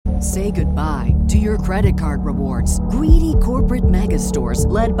Say goodbye to your credit card rewards. Greedy corporate mega stores,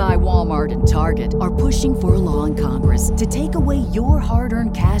 led by Walmart and Target, are pushing for a law in Congress to take away your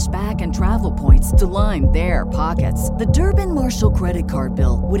hard-earned cash back and travel points to line their pockets. The Durbin-Marshall credit card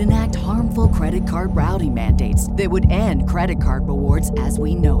bill would enact harmful credit card routing mandates that would end credit card rewards as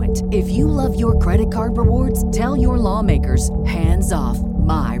we know it. If you love your credit card rewards, tell your lawmakers, hands off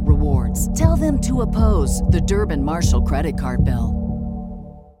my rewards. Tell them to oppose the Durbin-Marshall credit card bill.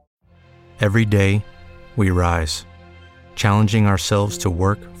 Every day, we rise, challenging ourselves to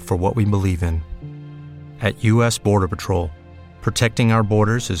work for what we believe in. At U.S. Border Patrol, protecting our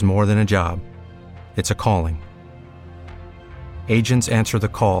borders is more than a job. It's a calling. Agents answer the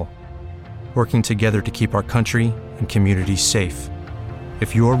call, working together to keep our country and communities safe.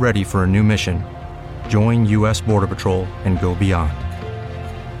 If you're ready for a new mission, join U.S. Border Patrol and go beyond.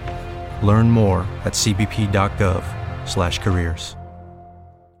 Learn more at cbp.gov/careers.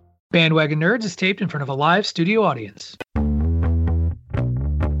 Bandwagon Nerds is taped in front of a live studio audience.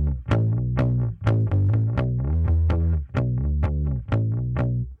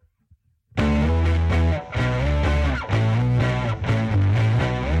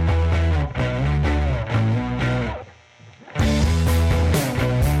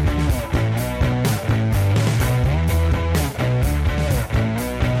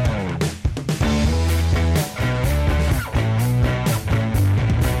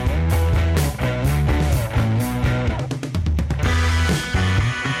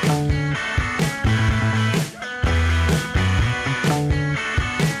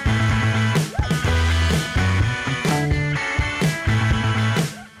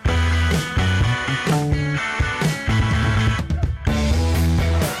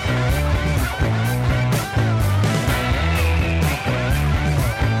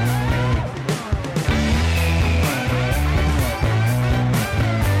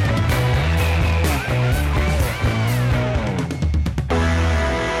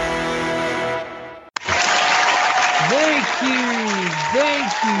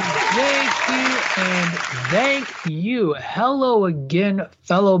 Hello again,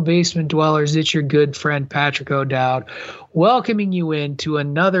 fellow basement dwellers. It's your good friend Patrick O'Dowd, welcoming you into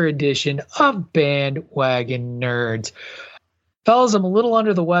another edition of Bandwagon Nerds. Fellas, I'm a little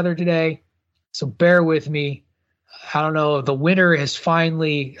under the weather today, so bear with me. I don't know, the winter has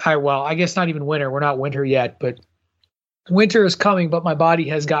finally, I guess not even winter. We're not winter yet, but winter is coming, but my body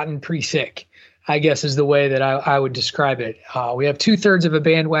has gotten pretty sick, I guess is the way that I would describe it. We have 2/3 of a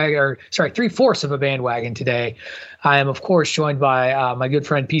bandwagon, or sorry, 3/4 of a bandwagon today. I am, of course, joined by my good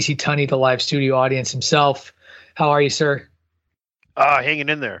friend PC Tunney, the live studio audience himself. How are you, sir? Hanging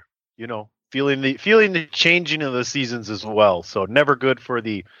in there, feeling the changing of the seasons as well. So never good for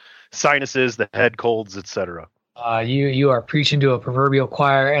the sinuses, the head colds, etc. You are preaching to a proverbial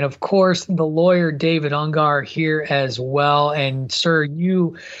choir. And of course, the lawyer David Ungar here as well. And sir,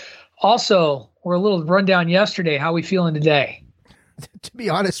 you also were a little rundown yesterday. How are we feeling today? To be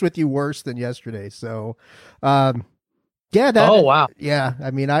honest with you, worse than yesterday. So, wow. Yeah.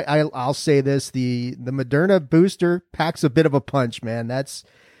 I mean, I'll say this, the Moderna booster packs a bit of a punch, man.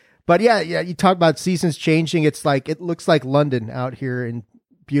 But yeah. You talk about seasons changing. It looks like London out here in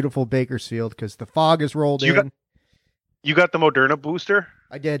beautiful Bakersfield because the fog has rolled in. You got the Moderna booster?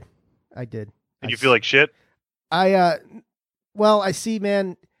 I did. And you feel like shit? I see,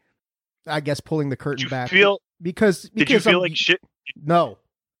 man, I guess pulling the curtain back. Did you feel like shit? No,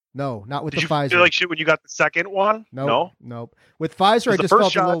 not with the Pfizer. Did you feel like shit when you got the second one? No. With Pfizer, I just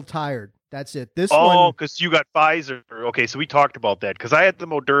felt a little tired. That's it. Because you got Pfizer. Okay, so we talked about that because I had the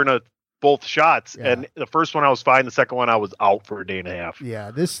Moderna both shots, and the first one I was fine. The second one I was out for a day and a half. Yeah,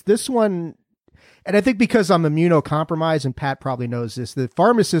 this one, and I think because I'm immunocompromised, and Pat probably knows this, the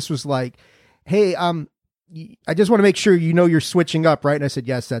pharmacist was like, "Hey, I just want to make sure you're switching up, right?" And I said,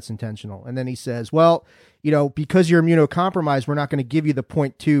 "Yes, that's intentional." And then he says, "Well, because you're immunocompromised, we're not going to give you the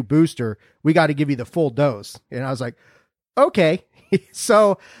 0.2 booster. We got to give you the full dose." And I was like, "Okay."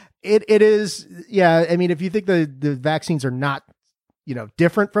 So it is, yeah. I mean, if you think the vaccines are not,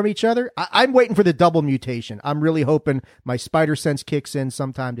 different from each other, I'm waiting for the double mutation. I'm really hoping my spider sense kicks in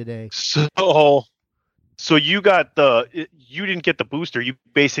sometime today. So you didn't get the booster. You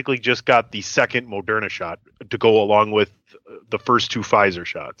basically just got the second Moderna shot to go along with the first 2 Pfizer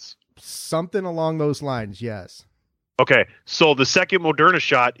shots. Something along those lines, yes. Okay, so the second Moderna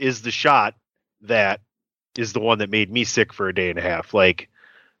shot is the shot that is the one that made me sick for a day and a half. Like,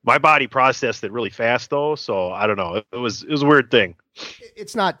 my body processed it really fast, though, so I don't know. It was a weird thing.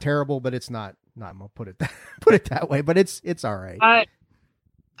 It's not terrible, but it's not. I'm gonna put it that way. But it's all right.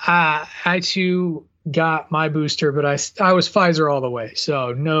 I too got my booster, but I was Pfizer all the way.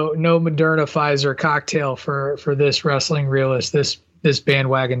 So no Moderna Pfizer cocktail for this wrestling realist, this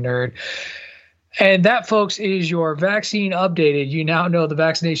bandwagon nerd. And that, folks, is your vaccine updated. You now know the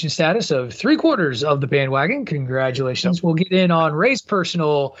vaccination status of 3/4 of the bandwagon. Congratulations. Yep. We'll get in on Ray's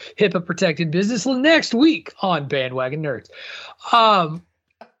personal HIPAA-protected business next week on Bandwagon Nerds.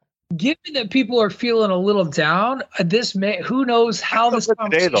 Given that people are feeling a little down, who knows how this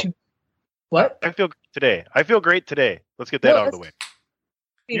conversation... Today, what? I feel great today. Let's get that out of the way.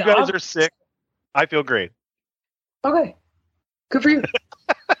 You guys are sick. I feel great. Okay. Good for you.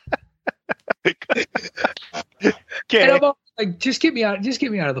 Okay. Like, just get me out of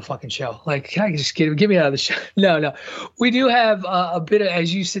the fucking show. Like, can I just get me out of the show? No. We do have a bit of,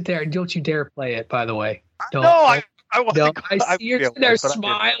 as you sit there, and don't you dare play it, by the way. I see you sitting there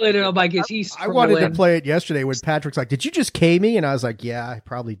smiling, and I'm like, is he I wanted to play it yesterday when Patrick's like, did you just K me? And I was like, yeah, I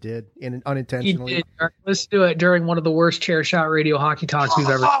probably did, unintentionally. He did. Let's do it during one of the worst chair shot radio hockey talks we've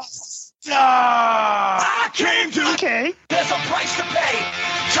ever I came to okay. There's a price to pay.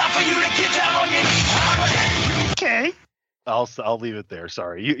 Time for you to get down on your knees. Okay. I'll leave it there.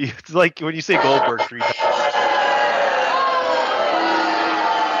 Sorry. It's like when you say Goldberg 3 times.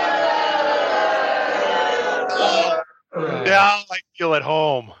 Now I feel at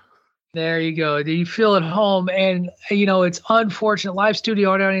home. There you go. Do you feel at home? And, it's unfortunate. Live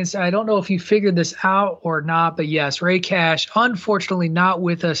studio audience, I don't know if you figured this out or not, but yes, Ray Cash, unfortunately not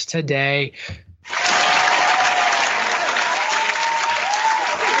with us today.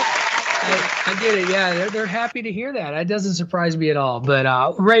 I get it. Yeah, they're happy to hear that. That doesn't surprise me at all.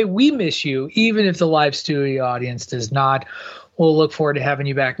 But, Ray, we miss you, even if the live studio audience does not. We'll look forward to having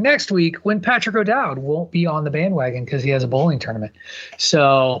you back next week when Patrick O'Dowd won't be on the bandwagon because he has a bowling tournament.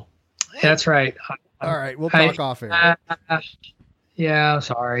 So... That's right. All right, we'll talk off air. Yeah, I'm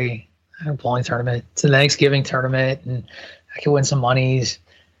sorry. I have a bowling tournament. It's a Thanksgiving tournament, and I can win some monies.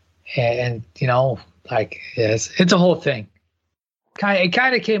 And it's a whole thing. It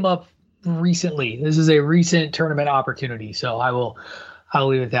kind of came up recently. This is a recent tournament opportunity, so I'll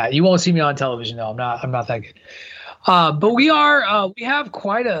leave it at that. You won't see me on television, though. I'm not that good. But we have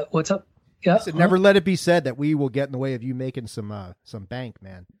quite a. What's up? Yeah. Listen, never let it be said that we will get in the way of you making some bank,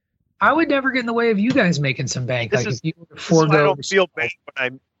 man. I would never get in the way of you guys making some bank. This is why I don't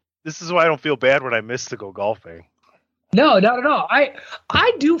feel bad when I miss to go golfing. No, not at all. I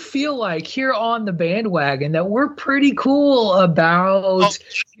do feel like here on the bandwagon that we're pretty cool about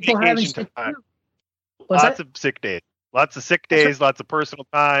people having time. Lots of sick days. Lots of sick days, lots of personal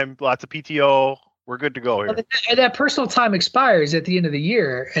time, lots of PTO. We're good to go here. And that personal time expires at the end of the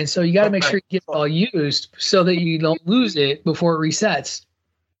year. And so you got to make sure you get it all used so that you don't lose it before it resets.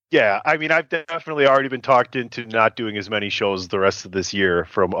 Yeah, I mean, I've definitely already been talked into not doing as many shows the rest of this year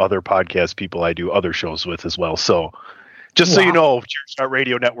from other podcast people I do other shows with as well. So just so you know, Chairshot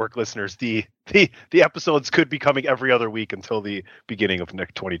Radio Network listeners, the episodes could be coming every other week until the beginning of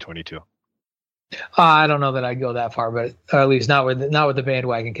next 2022. I don't know that I'd go that far, but at least not with the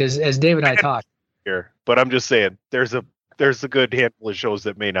bandwagon, because as Dave and I talked here, but I'm just saying there's a good handful of shows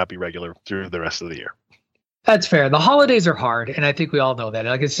that may not be regular through the rest of the year. That's fair. The holidays are hard, and I think we all know that.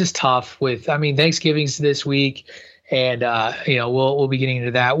 Like, it's just tough Thanksgiving's this week, and we'll be getting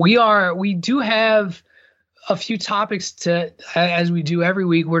into that. We do have a few topics as we do every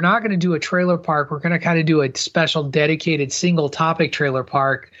week. We're not going to do a trailer park. We're going to kind of do a special dedicated single topic trailer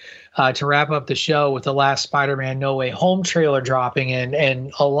park to wrap up the show with the last Spider-Man No Way Home trailer dropping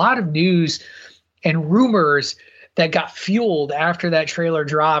and a lot of news and rumors that got fueled after that trailer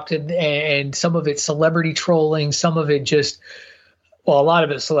dropped, and some of it celebrity trolling, some of it a lot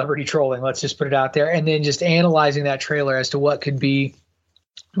of it celebrity trolling, let's just put it out there, and then just analyzing that trailer as to what could be.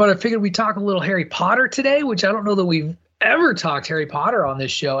 But I figured we'd talk a little Harry Potter today, which I don't know that we've ever talked Harry Potter on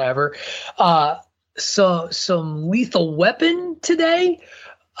this show ever. So some Lethal Weapon today.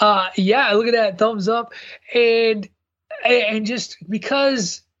 Yeah, look at that, thumbs up. And just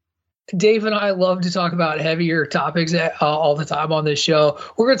because Dave and I love to talk about heavier topics all the time on this show,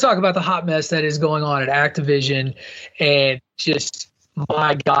 we're going to talk about the hot mess that is going on at Activision, and just,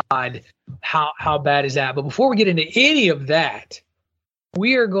 my God, how bad is that? But before we get into any of that,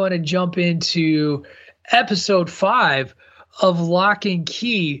 we are going to jump into episode 5 of Lock and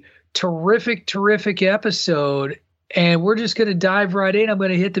Key. Terrific episode. And we're just going to dive right in. I'm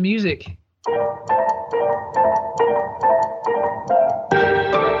going to hit the music.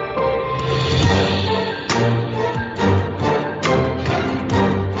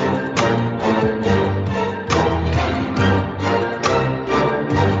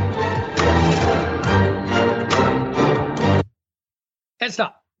 And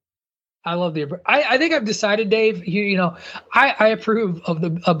stop. I love the. I think I've decided, Dave. I approve of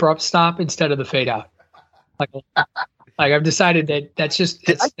the abrupt stop instead of the fade out. Like I've decided that's just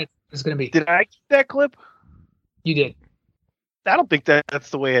it's going to be. Did I keep that clip? You did. I don't think that's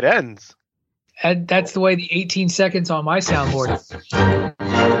the way it ends. And that's the way the 18 seconds on my soundboard is.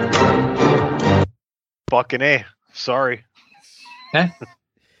 Fucking A. Sorry. Eh?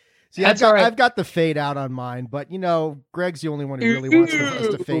 See, I've got the fade out on mine, but Greg's the only one who really wants us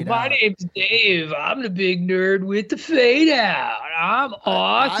to fade out. My name's Dave. I'm the big nerd with the fade out. I'm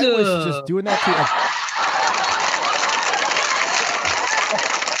awesome. I was just doing that to.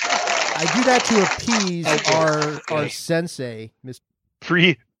 I do that to appease our sensei, Miss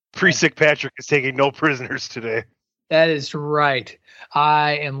Pre-sick Patrick is taking no prisoners today. That is right.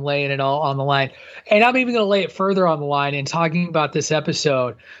 I am laying it all on the line. And I'm even going to lay it further on the line in talking about this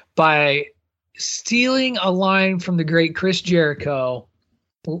episode by stealing a line from the great Chris Jericho.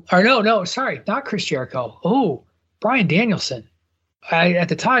 Or no, sorry, not Chris Jericho. Oh, Bryan Danielson. At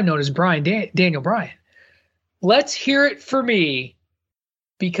the time known as Daniel Bryan. Let's hear it for me,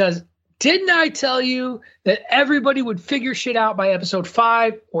 because didn't I tell you that everybody would figure shit out by episode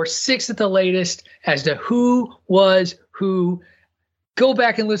 5 or 6 at the latest as to who was who? Go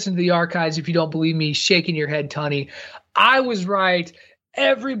back and listen to the archives if you don't believe me, shaking your head, Tunney. I was right.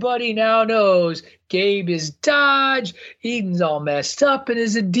 Everybody now knows Gabe is Dodge. Eden's all messed up and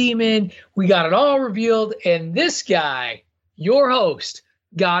is a demon. We got it all revealed. And this guy, your host,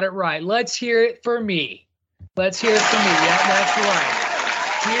 got it right. Let's hear it for me. Let's hear it for me. Yeah, that's right.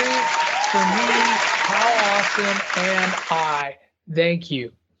 Hear it for me. How awesome am I? Thank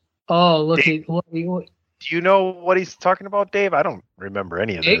you. Oh, look at what. Do you know what he's talking about, Dave? I don't remember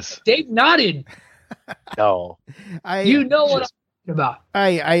any of this. Dave nodded. No. You know what I'm talking about.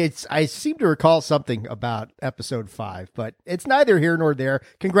 I seem to recall something about episode 5, but it's neither here nor there.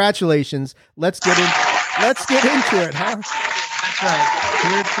 Congratulations. Let's get into it, huh? That's right.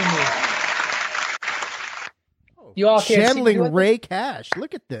 Hear it from me. You all can't channeling Ray Cash.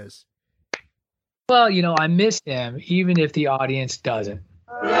 Look at this. Well, I miss him, even if the audience doesn't.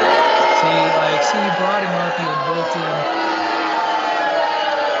 See, brought him up, you built him.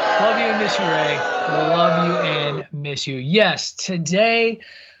 Love you and miss you, Ray. Love you and miss you. Yes, today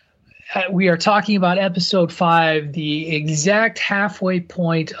we are talking about episode 5, the exact halfway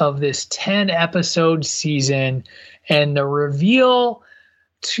point of this 10-episode season, and the reveal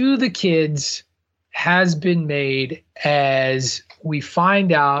to the kids has been made as we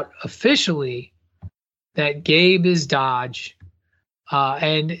find out officially that Gabe is Dodge.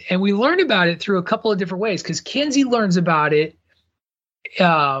 And we learn about it through a couple of different ways, because Kinsey learns about it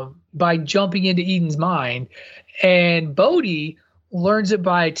by jumping into Eden's mind, and Bodhi learns it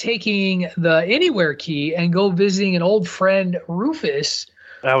by taking the Anywhere key and go visiting an old friend, Rufus.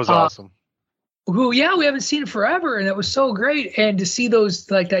 That was awesome. Who, we haven't seen forever, and it was so great. And to see those,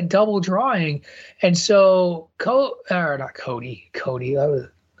 that double drawing. And so, Cody,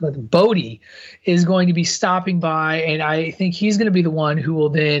 Bodhi is going to be stopping by, and I think he's going to be the one who will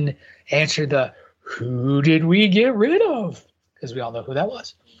then answer the "Who did we get rid of?" because we all know who that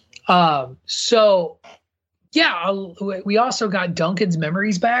was. We also got Duncan's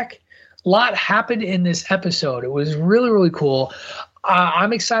memories back. A lot happened in this episode. It was really, really cool.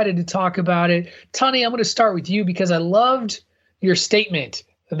 I'm excited to talk about it. Tunney, I'm going to start with you because I loved your statement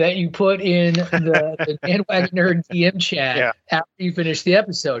that you put in the Bandwagon Nerd DM chat after you finished the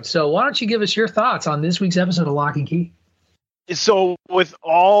episode. So why don't you give us your thoughts on this week's episode of Lock and Key? So with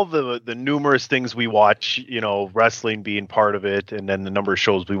all the numerous things we watch, wrestling being part of it, and then the number of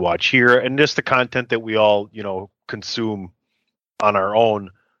shows we watch here, and just the content that we all, consume on our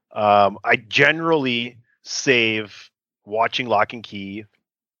own, I generally save watching Lock and Key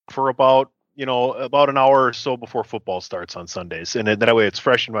for about an hour or so before football starts on Sundays. And that way it's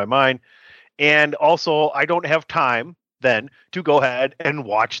fresh in my mind. And also I don't have time then to go ahead and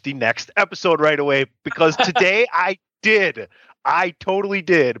watch the next episode right away, because today I totally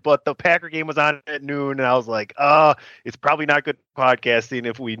did. But the Packer game was on at noon, and I was like, it's probably not good podcasting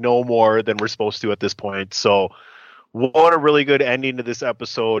if we know more than we're supposed to at this point. So what a really good ending to this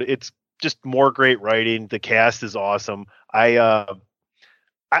episode. It's just more great writing. The cast is awesome. I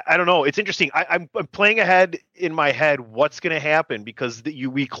don't know. It's interesting. I'm playing ahead in my head what's going to happen, because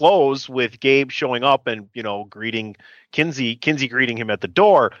we close with Gabe showing up and, greeting Kinsey greeting him at the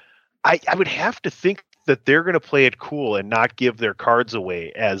door. I would have to think that they're going to play it cool and not give their cards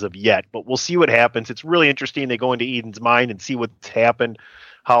away as of yet, but we'll see what happens. It's really interesting. They go into Eden's mind and see what's happened,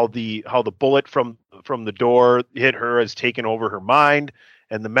 how the bullet from the door hit her has taken over her mind,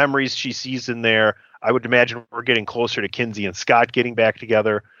 and the memories she sees in there. I would imagine we're getting closer to Kinsey and Scott getting back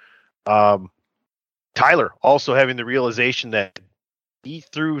together. Tyler also having the realization that he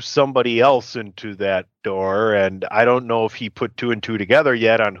threw somebody else into that door, and I don't know if he put two and two together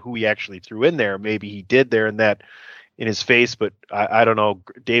yet on who he actually threw in there. Maybe he did there in his face, but I don't know.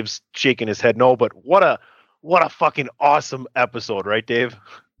 Dave's shaking his head no, but what a fucking awesome episode, right, Dave?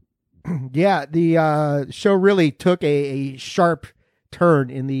 Yeah, the show really took a sharp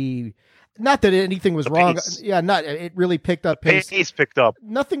turn in the. Not that anything was wrong. Pace. Yeah, it really picked up pace. Pace picked up.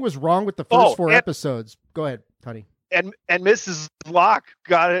 Nothing was wrong with the first four episodes. Go ahead, Tony. And Mrs. Locke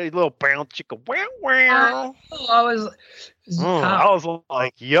got a little bounce chicka wow wow. I was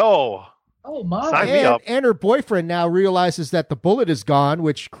like, yo. Oh my! Sign me up. And her boyfriend now realizes that the bullet is gone,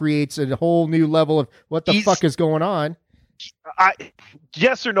 which creates a whole new level of what the fuck is going on.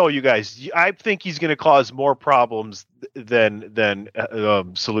 Yes or no, you guys? I think he's going to cause more problems than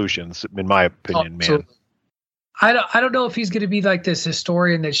solutions, in my opinion, man. I don't know if he's going to be like this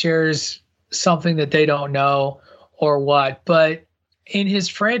historian that shares something that they don't know or what, but in his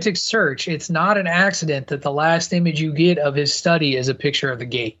frantic search, it's not an accident that the last image you get of his study is a picture of the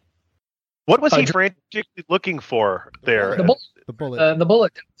gate. What was he frantically looking for there? The bullet. The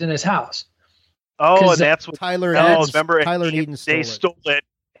bullet in his house. Oh, and that's what Tyler. Remember, Tyler and Eden they stole it,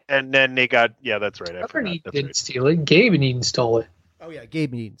 and then they got. Yeah, that's right. Tyler and Eden didn't steal it. Gabe and Eden stole it. Oh yeah,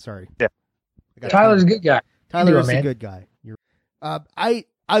 Gabe and Eden. Sorry. Yeah. Tyler's a good guy. Tyler is a good guy.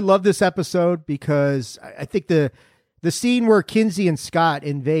 I love this episode because I think the scene where Kinsey and Scott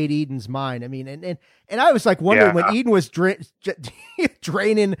invade Eden's mind. I mean, and I was like wondering when Eden was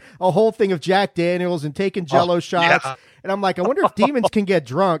draining a whole thing of Jack Daniels and taking Jello shots, and I'm like, I wonder if demons can get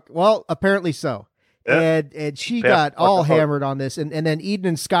drunk. Well, apparently so. Yeah. And she got all hammered on this, and then Eden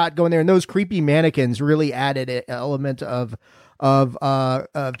and Scott going there, and those creepy mannequins really added an element of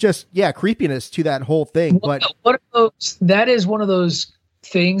just creepiness to that whole thing. That is one of those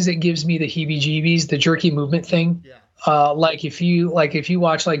things that gives me the heebie-jeebies, the jerky movement thing. Yeah. Like if you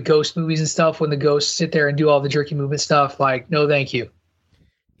watch like ghost movies and stuff, when the ghosts sit there and do all the jerky movement stuff, like no, thank you.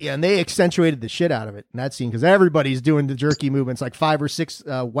 Yeah, and they accentuated the shit out of it in that scene because everybody's doing the jerky movements, like 5 or 6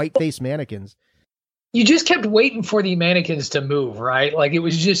 white-faced mannequins. You just kept waiting for the mannequins to move, right? Like it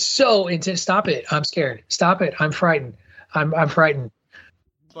was just so intense. Stop it! I'm scared. Stop it! I'm frightened. I'm frightened.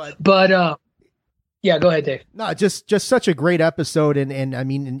 But yeah, go ahead, Dave. No, just such a great episode, and I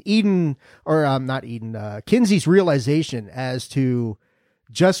mean, in Eden or not Eden, Kinsey's realization as to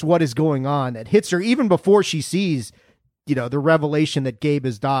just what is going on that hits her even before she sees, the revelation that Gabe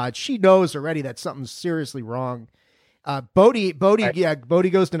has dodged. She knows already that something's seriously wrong. Bodie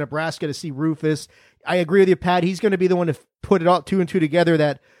goes to Nebraska to see Rufus. I agree with you, Pat. He's going to be the one to put it all 2 and 2 together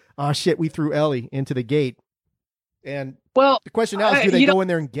that, oh shit, we threw Ellie into the gate. And the question now is, do they go in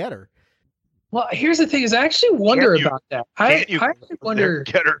there and get her? Well, here's the thing: is I actually wonder about that. I actually wonder.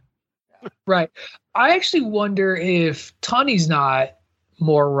 Get her. Right. I actually wonder if Tawny's not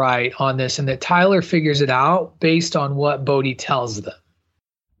more right on this, and that Tyler figures it out based on what Bodie tells them.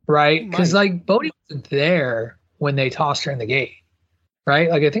 Right? Because like Bodie wasn't there when they tossed her in the gate. Right?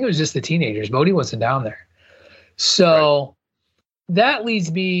 Like I think it was just the teenagers. Bodie wasn't down there. So that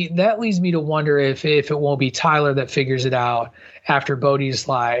leads me to wonder if it won't be Tyler that figures it out after Bodie's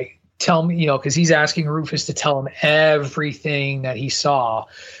like, tell me, because he's asking Rufus to tell him everything that he saw,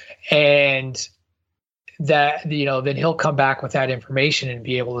 and that, then he'll come back with that information and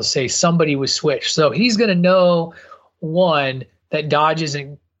be able to say somebody was switched. So he's going to know, one, that Dodge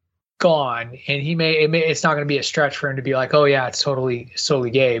isn't gone, and it's not going to be a stretch for him to be like, oh yeah, it's totally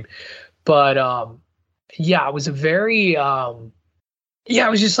Gabe. But it was a very it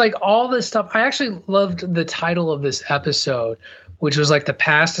was just like all this stuff. I actually loved the title of this episode, which was like The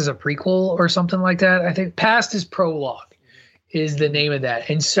Past is a Prequel or something like that. I think Past is Prologue is the name of that.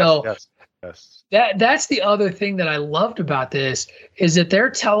 And so yes. That's the other thing that I loved about this, is that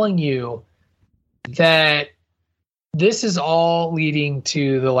they're telling you that this is all leading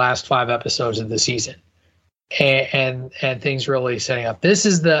to the last 5 episodes of the season, and things really setting up. This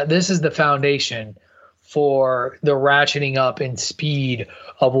is the foundation for the ratcheting up in speed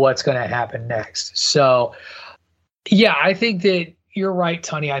of what's going to happen next. So, yeah, I think that you're right,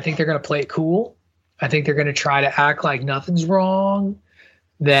 Tony. I think they're going to play it cool. I think they're going to try to act like nothing's wrong,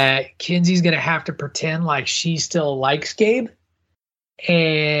 that Kinsey's going to have to pretend like she still likes Gabe.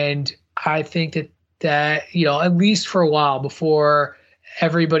 And I think that, at least for a while before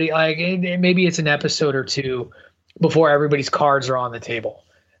everybody, like maybe it's an episode or 2 before everybody's cards are on the table.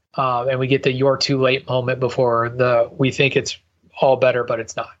 And we get the "you're too late" moment before we think it's all better, but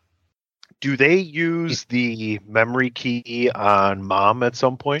it's not. Do they use the memory key on Mom at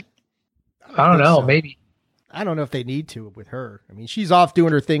some point? I don't know. So. Maybe. I don't know if they need to with her. I mean, she's off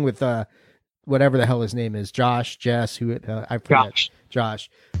doing her thing with whatever the hell his name is, Jess, who I forget. Josh.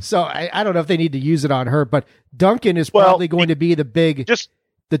 So I don't know if they need to use it on her, but Duncan is probably going to be the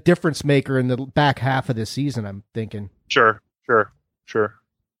difference maker in the back half of this season, I'm thinking. Sure.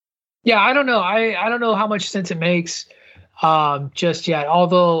 Yeah, I don't know. I don't know how much sense it makes just yet,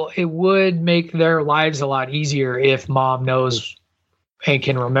 although it would make their lives a lot easier if mom knows and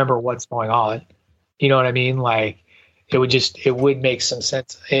can remember what's going on. You know what I mean? Like it would make some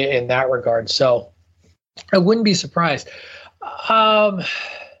sense in that regard. So I wouldn't be surprised. Not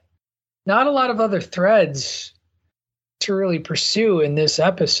a lot of other threads to really pursue in this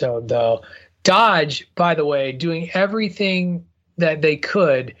episode, though. Dodge, by the way, doing everything that they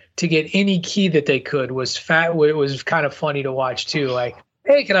could to get any key that they could was fat. It was kind of funny to watch too. Like,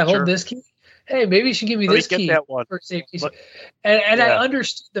 hey, can I hold this key? Hey, maybe you should give me this key that one for safety. And I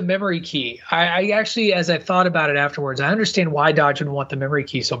understood the memory key. I actually, as I thought about it afterwards, I understand why Dodge would want the memory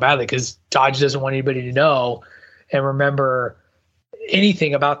key so badly, because Dodge doesn't want anybody to know and remember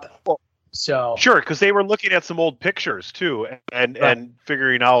anything about them. So sure, because they were looking at some old pictures too, and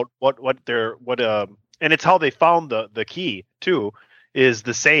figuring out what and it's how they found the key too, is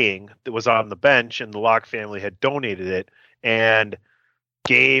the saying that was on the bench, and the Locke family had donated it, and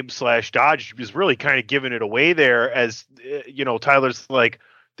Gabe / Dodge was really kind of giving it away there, as Tyler's like,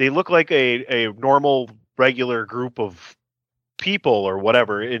 they look like a normal regular group of people or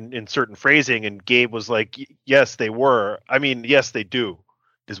whatever in certain phrasing, and Gabe was like, yes they were, I mean yes they do,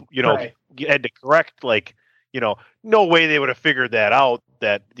 is right. You had to correct, like, no way they would have figured that out,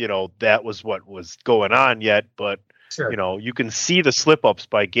 that that was what was going on yet, but sure. You can see the slip ups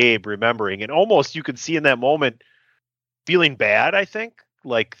by Gabe remembering, and almost you could see in that moment feeling bad, I think,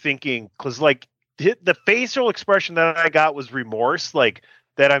 like thinking, because like the facial expression that I got was remorse, like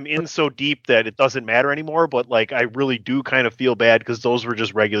that I'm in so deep that it doesn't matter anymore, but like I really do kind of feel bad because those were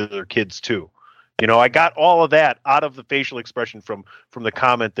just regular kids too. I got all of that out of the facial expression from the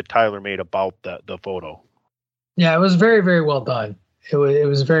comment that Tyler made about the photo. Yeah, it was very, very well done. It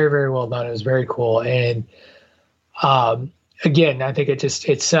was very, very well done. It was very cool. And again, I think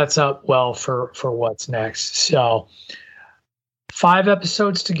it sets up well for what's next. So 5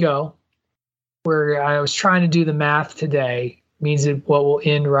 episodes to go. Where I was trying to do the math today, means that what will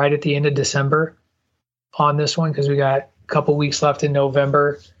end right at the end of December on this one, because we got a couple weeks left in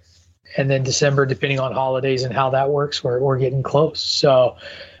November, and then December, depending on holidays and how that works, we're getting close. So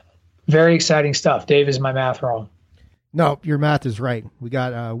very exciting stuff. Dave, is my math wrong? No, your math is right. We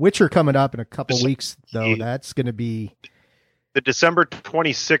got Witcher coming up in a couple weeks, though. That's going to be... The December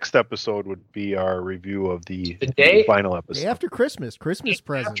 26th episode would be our review of the final episode. Day after Christmas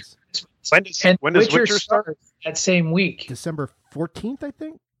presents. When does Witcher start? That same week. December 14th, I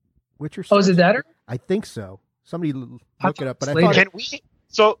think. Witcher starts. Oh, is it that? I think so. Somebody look it up. But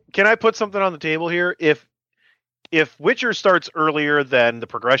can I put something on the table here? If Witcher starts earlier than the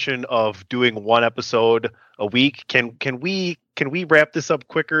progression of doing one episode a week, can we wrap this up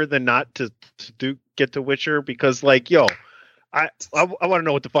quicker than not to get to Witcher? Because I want to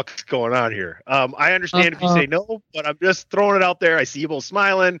know what the fuck is going on here. I understand if you say no, but I'm just throwing it out there. I see you both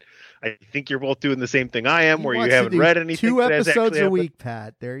smiling. I think you're both doing the same thing I am, where you haven't read anything. 2 episodes a week,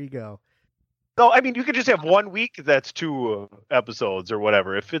 Pat. There you go. No, I mean, you could just have 1 week that's 2 episodes or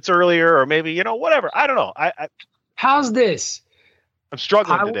whatever. If it's earlier, or maybe, whatever. I don't know. How's this? I'm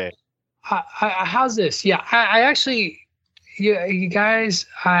struggling today. How's this? Yeah, I actually, you guys,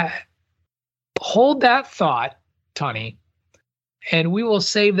 hold that thought, Tony. And we will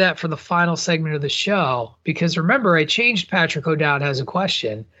save that for the final segment of the show, because remember, I changed Patrick O'Dowd Has a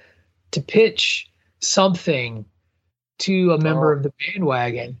Question to pitch something to a member of the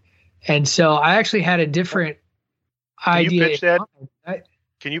bandwagon. And so I actually had a different idea. Can you pitch that?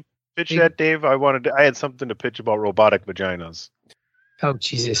 Can you pitch that, Dave? I had something to pitch about robotic vaginas. Oh,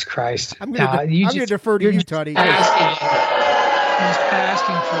 Jesus Christ. I'm going to defer to you, Tony. You're just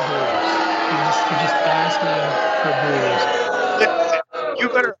asking for booze. You're just asking for booze. You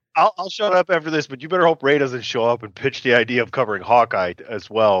better. I'll shut up after this, but you better hope Ray doesn't show up and pitch the idea of covering Hawkeye as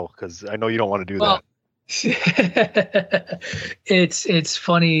well, because I know you don't want to do that. It's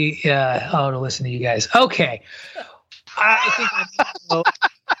funny to listen to you guys. Okay, I think I know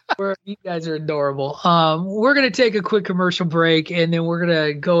where you guys are adorable. We're gonna take a quick commercial break, and then we're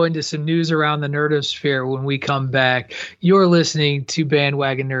gonna go into some news around the nerdosphere when we come back. You're listening to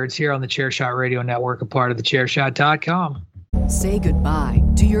Bandwagon Nerds here on the Chairshot Radio Network, a part of thechairshot.com. Say goodbye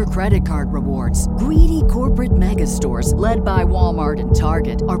to your credit card rewards. Greedy corporate mega stores, led by Walmart and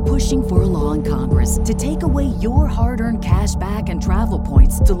Target, are pushing for a law in Congress to take away your hard-earned cash back and travel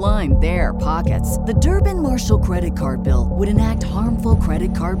points to line their pockets. The Durbin-Marshall credit card bill would enact harmful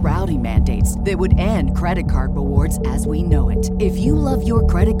credit card routing mandates that would end credit card rewards as we know it. If you love your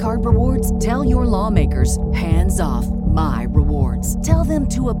credit card rewards, tell your lawmakers, hands off my rewards. Tell them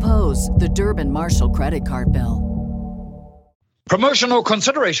to oppose the Durbin-Marshall credit card bill. Promotional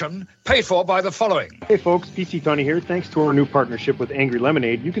consideration paid for by the following. Hey folks, PC Tony here. Thanks to our new partnership with Angry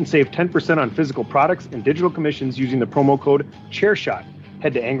Lemonade, you can save 10% on physical products and digital commissions using the promo code ChairShot.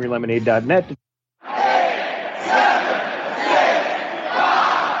 Head to angrylemonade.net.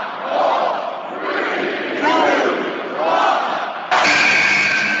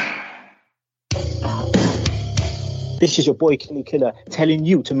 This is your boy Kenny Killer telling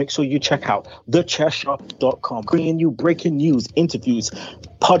you to make sure you check out thechairshot.com, bringing you breaking news, interviews,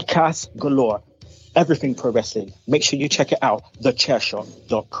 podcasts galore, everything pro wrestling. Make sure you check it out,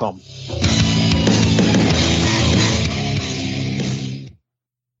 thechairshot.com.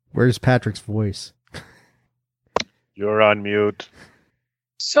 Where's Patrick's voice? You're on mute.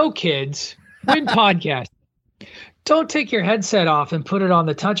 So, kids, when podcast, don't take your headset off and put it on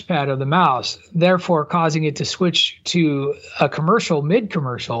the touchpad of the mouse, therefore causing it to switch to a commercial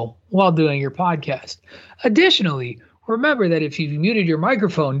mid-commercial while doing your podcast. Additionally, remember that if you've muted your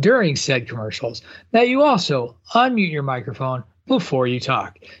microphone during said commercials, that you also unmute your microphone before you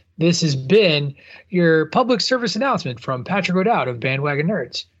talk. This has been your public service announcement from Patrick O'Dowd of Bandwagon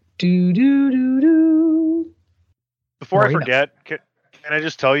Nerds. Do. Before I forget, can I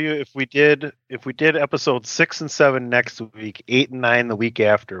just tell you, if we did episodes 6 and 7 next week, 8 and 9 the week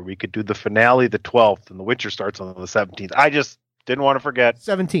after, we could do the finale the 12th, and the Witcher starts on the 17th. I just didn't want to forget.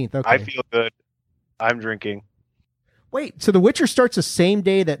 17th, okay. I feel good. I'm drinking. Wait, so The Witcher starts the same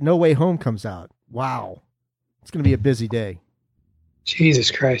day that No Way Home comes out. Wow. It's going to be a busy day.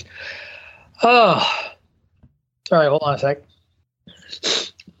 Jesus Christ. Oh. Sorry, hold on a sec.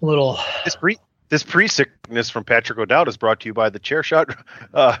 This pre-sickness from Patrick O'Dowd is brought to you by the Chairshot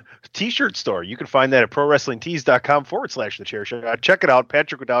t-shirt store. You can find that at prowrestlingtees.com/thechairshot. Check it out.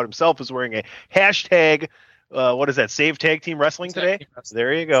 Patrick O'Dowd himself is wearing a hashtag, what is that, Save Tag Team Wrestling today?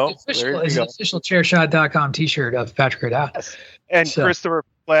 There you go. It's the official Chairshot.com t-shirt of Patrick O'Dowd. Yes. And Christopher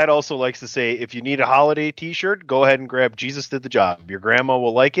Platt also likes to say, if you need a holiday t-shirt, go ahead and grab Jesus Did the Job. Your grandma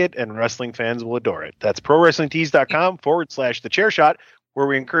will like it, and wrestling fans will adore it. That's prowrestlingtees.com/thechairshot, where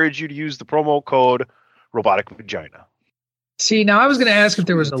we encourage you to use the promo code Robotic Vagina. See, now I was going to ask if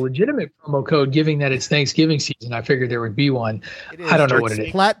there was a legitimate promo code, given that it's Thanksgiving season. I figured there would be one. I don't know what it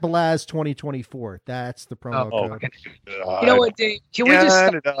is. Platt Belaz 2024. That's the promo code. Okay. You know what, Dave? Can we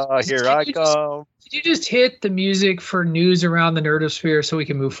just here I come. Could you just hit the music for news around the nerdosphere so we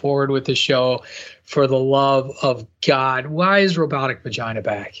can move forward with the show? For the love of God, why is Robotic Vagina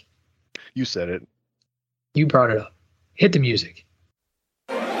back? You said it. You brought it up. Hit the music.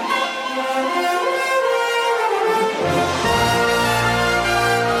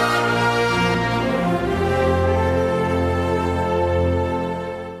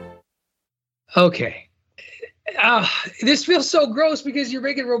 Okay. This feels so gross because you're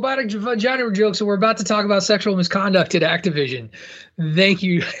making robotic vagina jokes and we're about to talk about sexual misconduct at Activision. Thank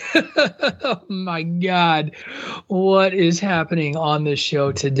you. Oh my God. What is happening on this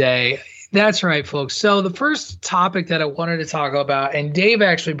show today? That's right, folks. So the first topic that I wanted to talk about, and Dave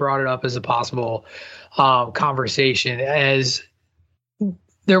actually brought it up as a possible conversation, as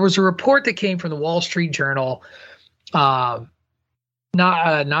there was a report that came from the Wall Street Journal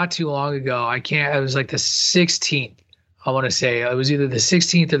not too long ago. It was like the 16th, I want to say. It was either the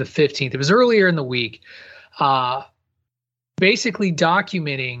 16th or the 15th. It was earlier in the week. Basically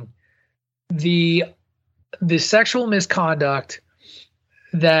documenting the sexual misconduct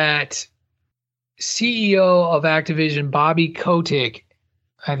that CEO of Activision, Bobby Kotick,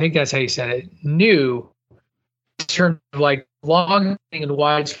 I think that's how you said it, knew in terms of like long and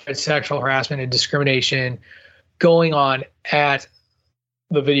widespread sexual harassment and discrimination going on at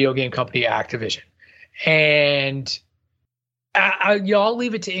the video game company Activision. And I'll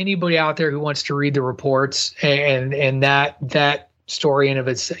leave it to anybody out there who wants to read the reports, and that story in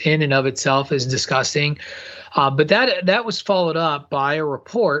and of itself is disgusting. But that was followed up by a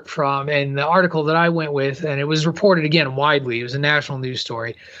report from, and the article that I went with, and it was reported again widely, it was a national news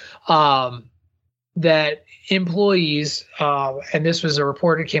story, that employees, and this was a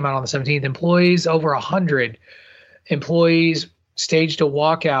report that came out on the 17th, employees, over 100 employees staged a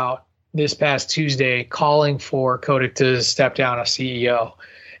walkout this past Tuesday calling for Kotick to step down as CEO.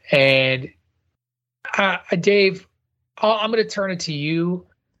 And Dave, I'm going to turn it to you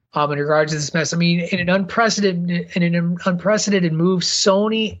in regards to this mess. I mean, in an unprecedented move,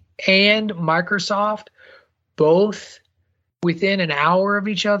 Sony and Microsoft both within an hour of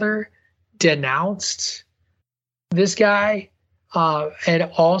each other denounced this guy, and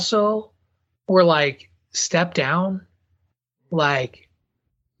also were like, step down. And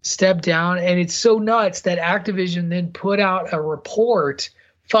it's so nuts that Activision then put out a report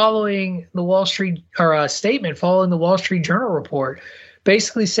following the Wall Street, or a statement following the Wall Street Journal report,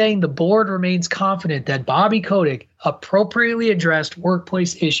 basically saying the board remains confident that Bobby Kotick appropriately addressed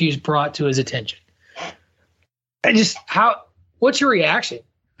workplace issues brought to his attention. And just what's your reaction,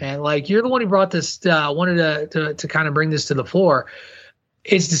 man? Like, you're the one who brought this, wanted to kind of bring this to the floor.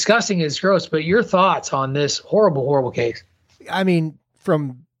 It's disgusting, it's gross, but your thoughts on this horrible, horrible case? I mean,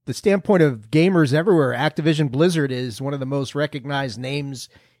 from the standpoint of gamers everywhere, Activision Blizzard is one of the most recognized names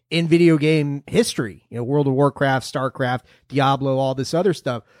in video game history. You know, World of Warcraft, StarCraft, Diablo, all this other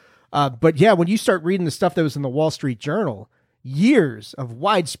stuff. But yeah, when you start reading the stuff that was in the Wall Street Journal, years of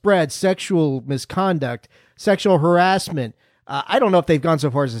widespread sexual misconduct, sexual harassment. I don't know if they've gone so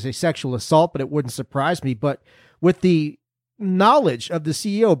far as to say sexual assault, but it wouldn't surprise me. But with the knowledge of the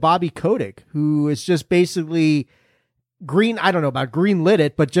CEO, Bobby Kotick, who is just basically I don't know about green-lit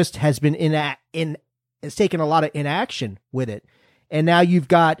it, but just has been has taken a lot of inaction with it. And now you've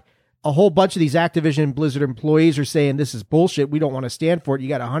got a whole bunch of these Activision Blizzard employees are saying this is bullshit. We don't want to stand for it. You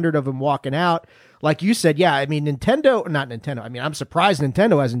got 100 of them walking out. Like you said, yeah, I mean, not Nintendo. I mean, I'm surprised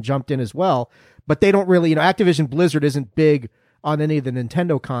Nintendo hasn't jumped in as well, but they don't really, Activision Blizzard isn't big on any of the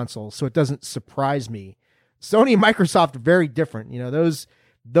Nintendo consoles, so it doesn't surprise me. Sony and Microsoft are very different.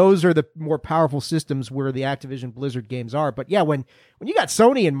 Those are the more powerful systems where the Activision Blizzard games are. But yeah, when you got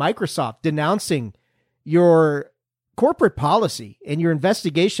Sony and Microsoft denouncing your corporate policy and your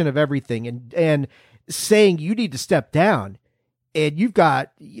investigation of everything and saying you need to step down, and you've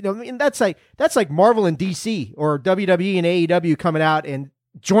got, that's like Marvel and DC or WWE and AEW coming out and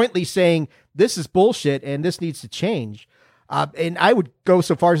jointly saying this is bullshit and this needs to change. And I would go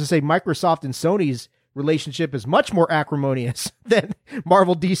so far as to say Microsoft and Sony's relationship is much more acrimonious than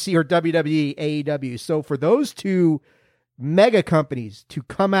Marvel, DC, or WWE, AEW. So for those two mega companies to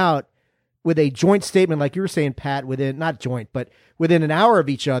come out with a joint statement, like you were saying, Pat, not joint, but within an hour of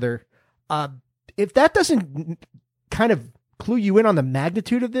each other, if that doesn't kind of clue you in on the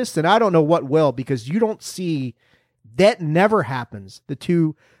magnitude of this, then I don't know what will, because you don't see that never happens.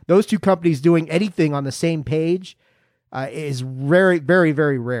 Those two companies doing anything on the same page is very, very,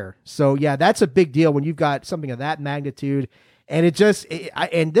 very rare. So yeah, that's a big deal when you've got something of that magnitude. And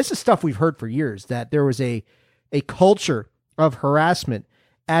and this is stuff we've heard for years, that there was a culture of harassment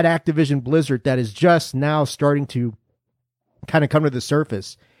at Activision Blizzard that is just now starting to kind of come to the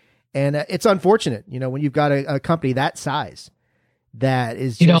surface. And it's unfortunate, when you've got a company that size that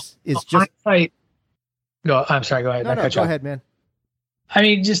is just, No, I'm sorry. Go ahead. No, go ahead, man. I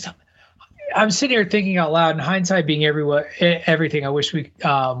mean, I'm sitting here thinking out loud, and hindsight being everything. I wish we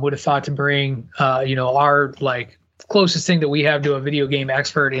would have thought to bring, our closest thing that we have to a video game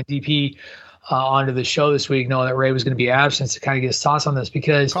expert and DP onto the show this week, knowing that Ray was going to be absent, to kind of get his thoughts on this,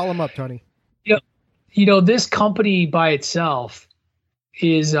 because call him up, Tony. This company by itself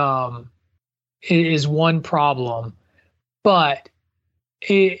is one problem, but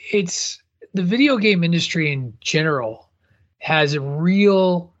it's the video game industry in general has a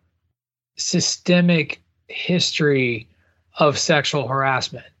real systemic history of sexual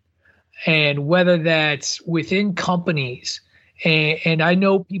harassment, and whether that's within companies, and I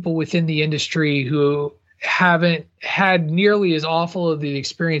know people within the industry who haven't had nearly as awful of the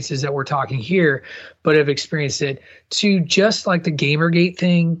experiences that we're talking here, but have experienced it, to just like the Gamergate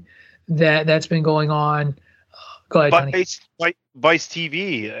thing that's been going on. Go ahead, Tony. Vice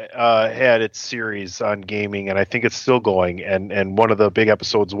TV had its series on gaming, and I think it's still going. And one of the big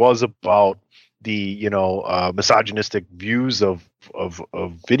episodes was about the misogynistic views of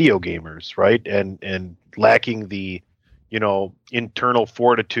video gamers, right? And lacking the internal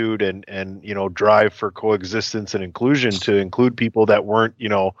fortitude and drive for coexistence and inclusion to include people that weren't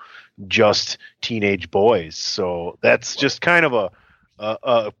just teenage boys. So that's just kind of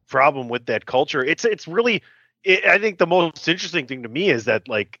a problem with that culture. It's really. I think the most interesting thing to me is that,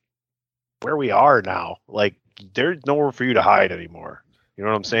 where we are now, there's nowhere for you to hide anymore. You know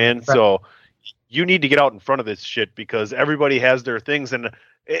what I'm saying? Right. So you need to get out in front of this shit, because everybody has their things. And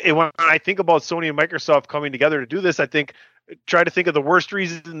when I think about Sony and Microsoft coming together to do this, try to think of the worst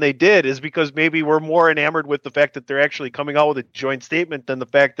reason they did is because maybe we're more enamored with the fact that they're actually coming out with a joint statement than the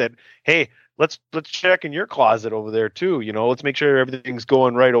fact that, hey, let's check in your closet over there too. Let's make sure everything's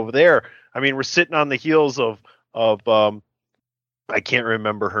going right over there. I mean, we're sitting on the heels of of I can't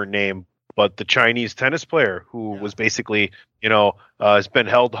remember her name, but the Chinese tennis player who was basically, has been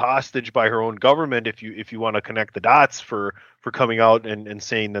held hostage by her own government. If you want to connect the dots for coming out and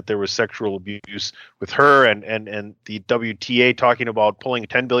saying that there was sexual abuse with her, and the WTA talking about pulling a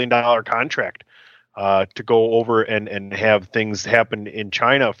 $10 billion contract to go over and have things happen in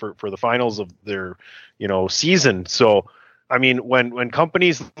China for the finals of their season. So I mean, when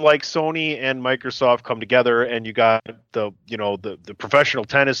companies like Sony and Microsoft come together, and you got the professional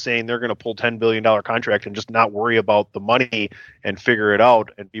tennis saying they're going to pull $10 billion contract and just not worry about the money and figure it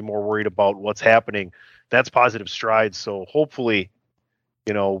out and be more worried about what's happening, that's positive strides. So hopefully,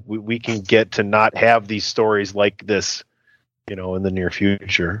 we can get to not have these stories like this, in the near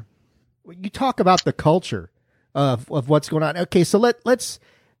future. You talk about the culture of what's going on. Okay, so let's.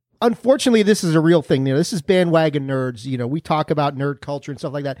 Unfortunately, this is a real thing. This is Bandwagon Nerds. We talk about nerd culture and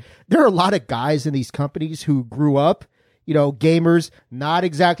stuff like that. There are a lot of guys in these companies who grew up, gamers, not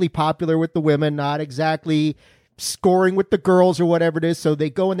exactly popular with the women, not exactly scoring with the girls or whatever it is. So they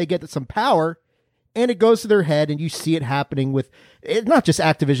go and they get some power, and it goes to their head, and you see it happening with not just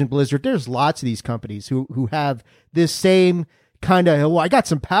Activision Blizzard. There's lots of these companies who have this same kind of, well, I got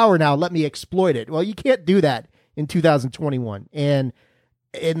some power now, let me exploit it. Well, you can't do that in 2021.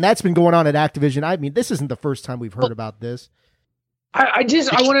 And that's been going on at Activision. I mean, this isn't the first time we've heard about this. I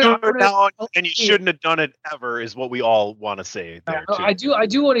want to, and you shouldn't have done it ever, is what we all want to say there too. I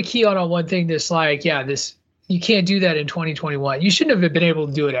do want to key on one thing. You can't do that in 2021. You shouldn't have been able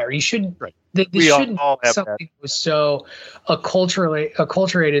to do it ever. You shouldn't. Right. This shouldn't be something that was so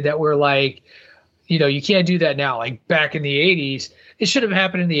acculturated that we're like, you can't do that now. Like back in the 80s, it should have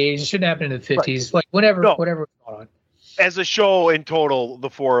happened in the 80s. It shouldn't happen in the 50s. Right. Like whatever was going on. As a show in total, the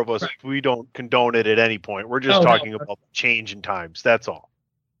four of us, we don't condone it at any point. We're just talking about change in times. That's all.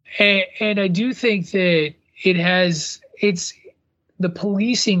 And I do think that it's the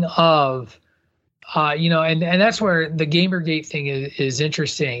policing of, and that's where the Gamergate thing is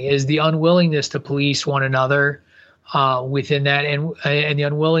interesting, is the unwillingness to police one another within that, and the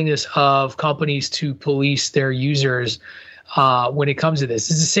unwillingness of companies to police their users when it comes to this.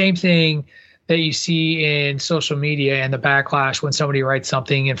 It's the same thing that you see in social media and the backlash when somebody writes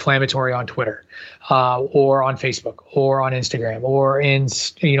something inflammatory on Twitter, or on Facebook, or on Instagram, or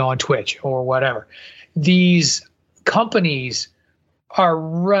on Twitch, or whatever. These companies are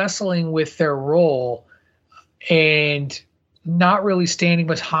wrestling with their role and not really standing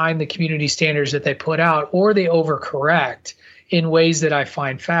behind the community standards that they put out, or they overcorrect in ways that I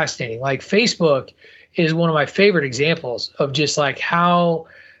find fascinating. Like Facebook is one of my favorite examples of just like how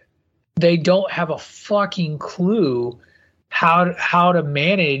they don't have a fucking clue how to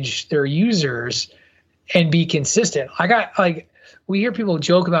manage their users and be consistent. We hear people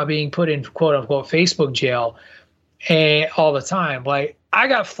joke about being put in quote unquote Facebook jail all the time. Like, I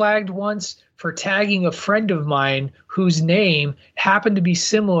got flagged once for tagging a friend of mine whose name happened to be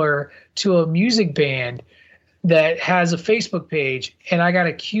similar to a music band that has a Facebook page, and I got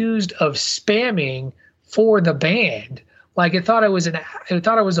accused of spamming for the band. Like, it thought I was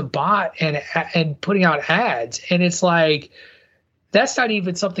a bot and putting out ads, and it's like, that's not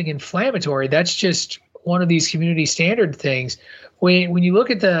even something inflammatory. That's just one of these community standard things. When you look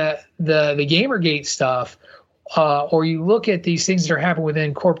at the Gamergate stuff, or you look at these things that are happening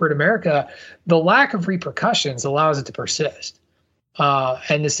within corporate America, the lack of repercussions allows it to persist.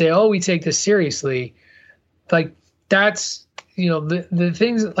 And to say, oh, we take this seriously, like that's, the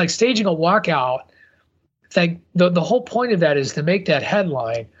things like staging a walkout. Like the whole point of that is to make that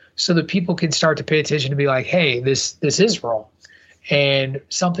headline so that people can start to pay attention to be like, hey, this is wrong and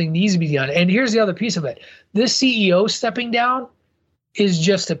something needs to be done. And here's the other piece of it. This CEO stepping down is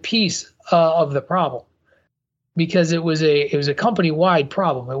just a piece of the problem, because it was a company-wide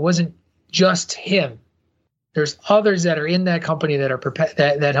problem. It wasn't just him. There's others that are in that company that are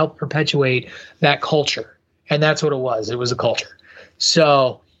that help perpetuate that culture. And that's what it was. It was a culture.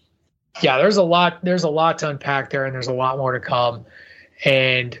 So yeah, there's a lot to unpack there, and there's a lot more to come.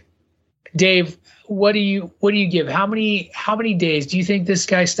 And Dave, what do you give? How many days do you think this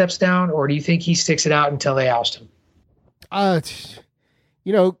guy steps down, or do you think he sticks it out until they oust him?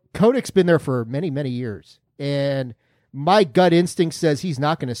 Kodak's been there for many, many years, and my gut instinct says he's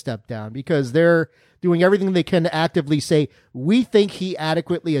not going to step down, because they're doing everything they can to actively say, we think he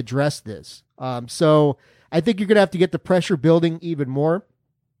adequately addressed this. So I think you're going to have to get the pressure building even more.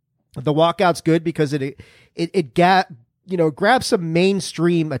 The walkout's good because it grabs some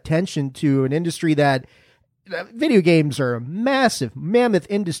mainstream attention to an industry that video games are a massive, mammoth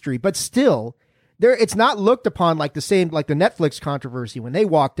industry, but still it's not looked upon like the same, like the Netflix controversy when they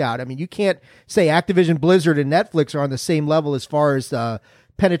walked out. I mean, you can't say Activision Blizzard and Netflix are on the same level as far as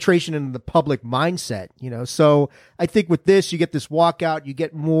penetration into the public mindset, So I think with this, you get this walkout, you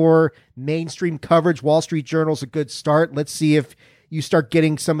get more mainstream coverage. Wall Street Journal's a good start. Let's see if you start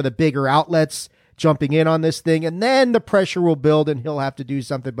getting some of the bigger outlets jumping in on this thing, and then the pressure will build and he'll have to do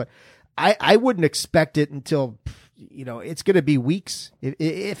something. But I wouldn't expect it until, it's going to be weeks,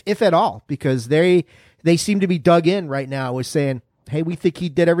 if at all, because they seem to be dug in right now with saying, hey, we think he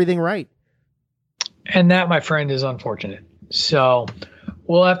did everything right. And that, my friend, is unfortunate. So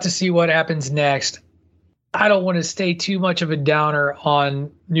we'll have to see what happens next. I don't want to stay too much of a downer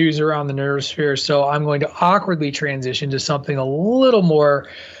on news around the nerdosphere, so I'm going to awkwardly transition to something a little more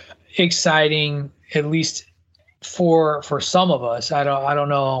exciting, at least for some of us. I don't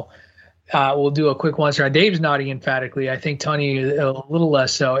know. We'll do a quick one. Dave's nodding emphatically. I think Tony a little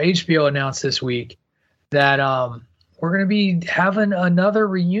less so. HBO announced this week that we're going to be having another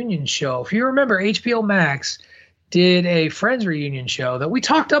reunion show. If you remember, HBO Max did a Friends reunion show that we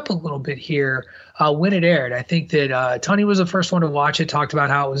talked up a little bit here when it aired. I think that Tony was the first one to watch it, talked about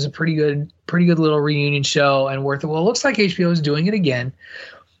how it was a pretty good little reunion show and worth it. Well, it looks like HBO is doing it again.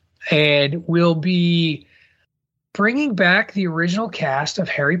 And we'll be bringing back the original cast of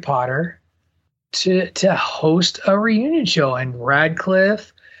Harry Potter to host a reunion show. And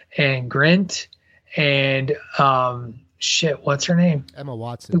Radcliffe and Grint and what's her name? Emma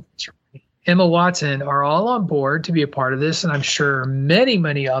Watson. Emma Watson are all on board to be a part of this, and I'm sure many,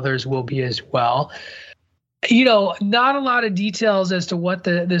 many others will be as well. Not a lot of details as to what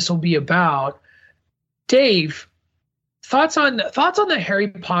this will be about. Dave, thoughts on the Harry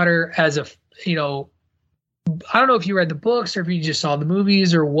Potter as a, I don't know if you read the books or if you just saw the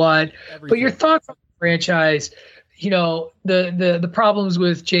movies or what, but your thoughts on the franchise, the problems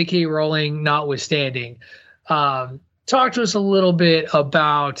with J.K. Rowling notwithstanding. Talk to us a little bit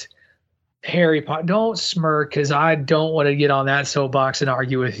about Harry Potter. Don't smirk, because I don't want to get on that soapbox and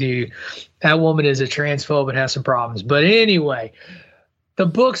argue with you. That woman is a transphobe and has some problems. But anyway, the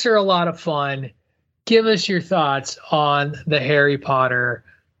books are a lot of fun. Give us your thoughts on the Harry Potter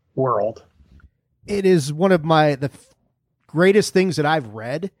world. It is one of the greatest things that I've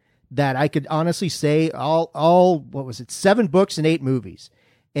read, that I could honestly say all what was it, 7 books and 8 movies.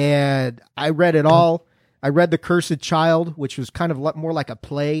 And I read it all. I read The Cursed Child, which was kind of more like a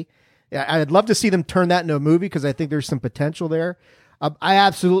play. I'd love to see them turn that into a movie, because I think there's some potential there. I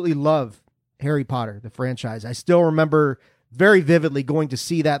absolutely love Harry Potter, the franchise. I still remember very vividly going to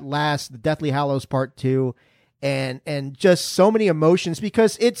see that the Deathly Hallows Part 2, and just so many emotions,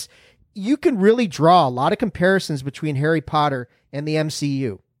 because you can really draw a lot of comparisons between Harry Potter and the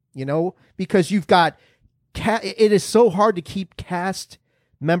MCU, because you've got, it is so hard to keep cast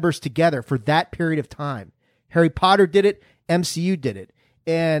members together for that period of time. Harry Potter did it, MCU did it.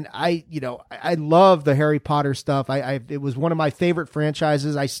 And I love the Harry Potter stuff. It was one of my favorite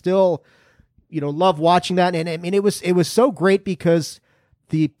franchises. I still, love watching that. And I mean, it was so great, because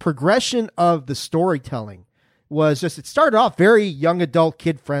the progression of the storytelling was just, it started off very young adult,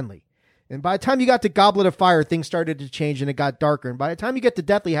 kid friendly. And by the time you got to Goblet of Fire, things started to change and it got darker. And by the time you get to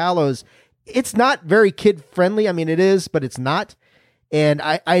Deathly Hallows, it's not very kid friendly. I mean, it is, but it's not. And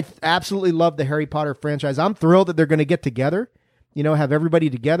I absolutely love the Harry Potter franchise. I'm thrilled that they're going to get together, have everybody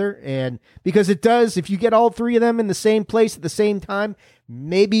together. And because it does, if you get all 3 of them in the same place at the same time,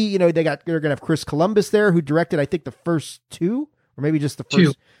 maybe, they're going to have Chris Columbus there, who directed, I think, the first 2, or maybe just the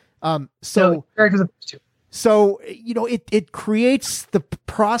first. 2. So, it creates the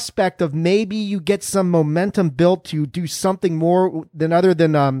prospect of maybe you get some momentum built to do something more than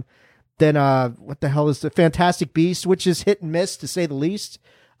what the hell is the Fantastic Beasts, which is hit and miss, to say the least.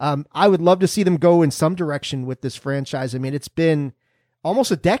 I would love to see them go in some direction with this franchise. I mean, it's been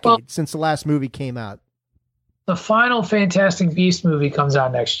almost a decade since the last movie came out. The final Fantastic Beast movie comes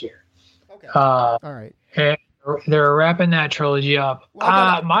out next year. Okay. All right. And they're wrapping that trilogy up. What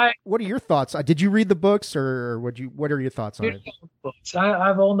are your thoughts? Did you read the books, or what are your thoughts on it?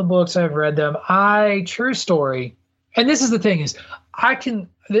 I've owned the books. I've read them. True story. And this is the thing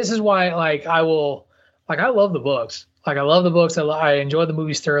this is why, I love the books. I love the books. I enjoy the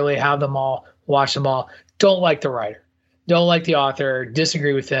movies thoroughly, have them all, watch them all. Don't like the writer, don't like the author,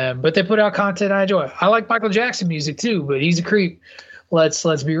 disagree with them, but they put out content I enjoy. I like Michael Jackson music too, but he's a creep.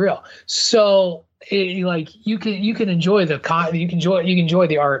 Let's be real. So you can enjoy you can enjoy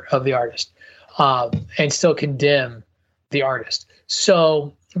the art of the artist, and still condemn the artist.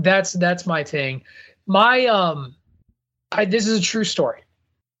 So that's my thing. This is a true story.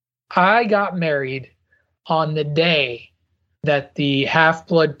 I got married on the day that the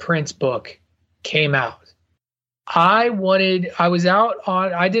Half-Blood Prince book came out. I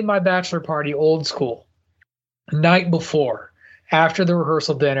did my bachelor party old school night before. After the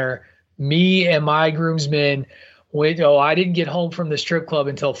rehearsal dinner, me and my groomsmen I didn't get home from the strip club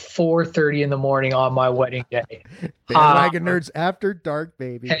until 4:30 in the morning on my wedding day. Bandwagon Nerds After Dark,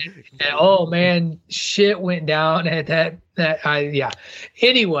 baby. And, oh man, shit went down at yeah.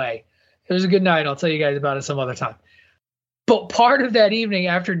 Anyway, it was a good night. I'll tell you guys about it some other time. But part of that evening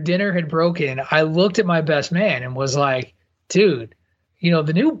after dinner had broken, I looked at my best man and was like, dude,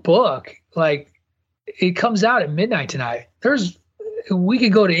 the new book, like, it comes out at midnight tonight. We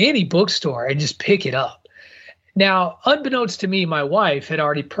could go to any bookstore and just pick it up. Now, unbeknownst to me, my wife had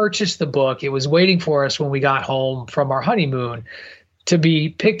already purchased the book. It was waiting for us when we got home from our honeymoon to be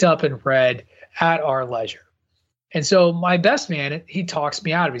picked up and read at our leisure. And so my best man, he talks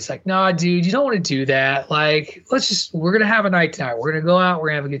me out of it. He's like, nah, dude, you don't want to do that. Like, we're going to have a night tonight. We're going to go out. We're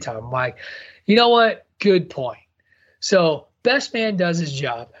going to have a good time. I'm like, you know what? Good point. So best man does his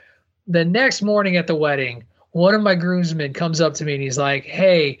job. The next morning at the wedding, one of my groomsmen comes up to me and he's like,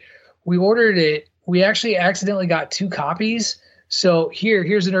 hey, we ordered it. We actually accidentally got 2 copies. So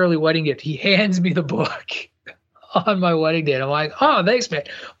here's an early wedding gift. He hands me the book on my wedding day. And I'm like, oh, thanks, man.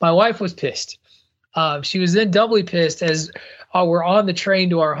 My wife was pissed. She was then doubly pissed as we're on the train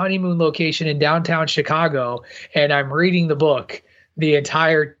to our honeymoon location in downtown Chicago. And I'm reading the book the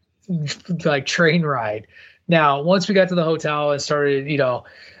entire train ride. Now, once we got to the hotel and started,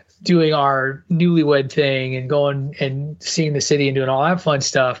 doing our newlywed thing and going and seeing the city and doing all that fun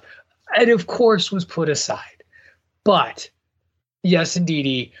stuff, it of course was put aside. But yes,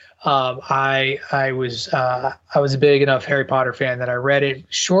 indeedy, I was a big enough Harry Potter fan that I read it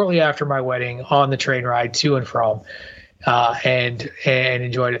shortly after my wedding on the train ride to and from, and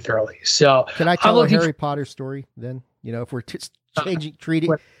enjoyed it thoroughly. So can I tell a Harry Potter story then? If we're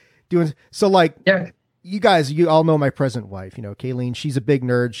doing so, like, yeah. You all know my present wife, Kayleen, she's a big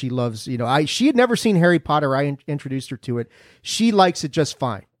nerd. She loves, she had never seen Harry Potter. I introduced her to it. She likes it just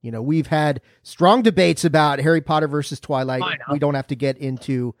fine. We've had strong debates about Harry Potter versus Twilight. We don't have to get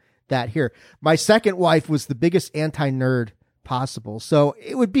into that here. My second wife was the biggest anti-nerd possible. So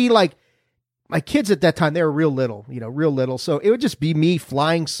it would be like my kids at that time, they were real little. So it would just be me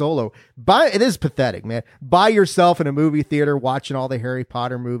flying solo. It is pathetic, man. By yourself in a movie theater, watching all the Harry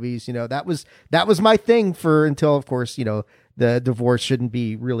Potter movies. That was my thing until, of course, the divorce shouldn't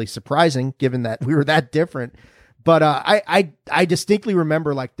be really surprising given that we were that different. But I distinctly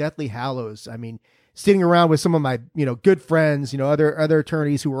remember, like, Deathly Hallows. I mean, sitting around with some of my, good friends, other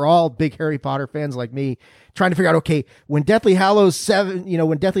attorneys who were all big Harry Potter fans like me, trying to figure out, okay, when Deathly Hallows 7,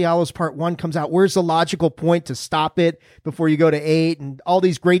 when Deathly Hallows Part 1 comes out, where's the logical point to stop it before you go to 8, and all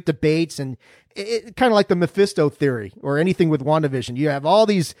these great debates. And it kind of like the Mephisto theory or anything with WandaVision. You have all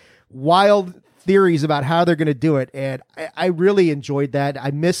these wild theories about how they're going to do it. And I really enjoyed that.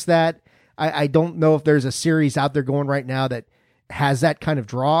 I miss that. I don't know if there's a series out there going right now that has that kind of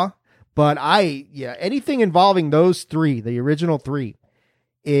draw, but anything involving those 3, the original 3,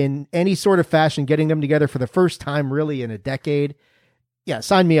 in any sort of fashion, getting them together for the first time really in a decade. Yeah.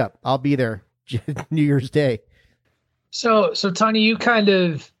 Sign me up. I'll be there New Year's Day. So Tony, you kind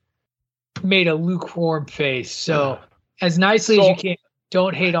of made a lukewarm face. So as nicely as you can,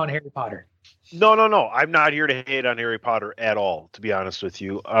 don't hate on Harry Potter. No. I'm not here to hate on Harry Potter at all, to be honest with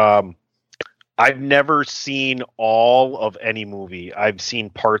you. I've never seen all of any movie. I've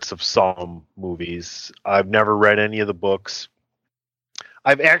seen parts of some movies. I've never read any of the books.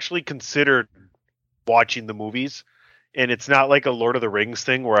 I've actually considered watching the movies, and it's not like a Lord of the Rings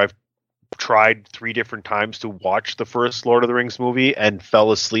thing where I've tried 3 different times to watch the first Lord of the Rings movie and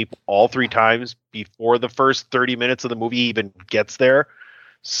fell asleep all 3 times before the first 30 minutes of the movie even gets there.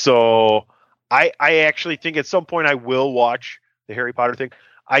 So I actually think at some point I will watch the Harry Potter thing.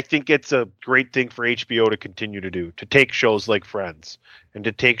 I think it's a great thing for HBO to continue to do, to take shows like Friends and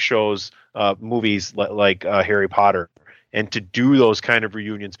to take shows, movies like Harry Potter, and to do those kind of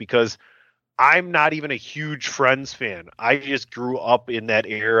reunions, because I'm not even a huge Friends fan. I just grew up in that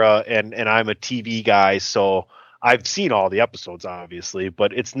era, and I'm a TV guy, so I've seen all the episodes, obviously,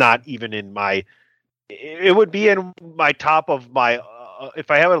 but it's not even in my – it would be in my top of my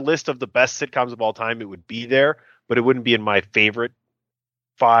if I have a list of the best sitcoms of all time, it would be there, but it wouldn't be in my favorite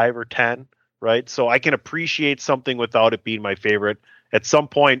 5 or 10, right? So I can appreciate something without it being my favorite. At some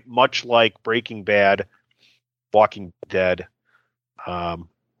point, much like Breaking Bad, Walking Dead,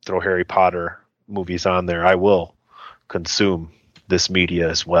 throw Harry Potter movies on there, I will consume this media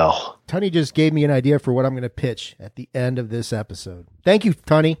as well. Tony just gave me an idea for what I'm going to pitch at the end of this episode. Thank you,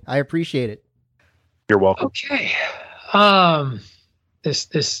 Tony. I appreciate it. You're welcome. Okay.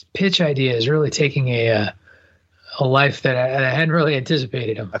 this pitch idea is really taking a life that I hadn't really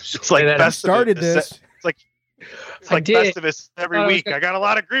anticipated. It's like I started this. It's like Festivus every week. I got a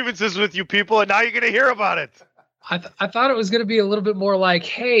lot of grievances with you people, and now you're going to hear about it. I thought it was going to be a little bit more like,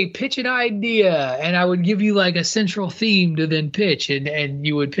 hey, pitch an idea, and I would give you like a central theme to then pitch, and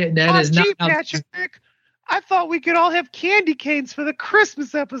you would pitch. That is not Patrick. I thought we could all have candy canes for the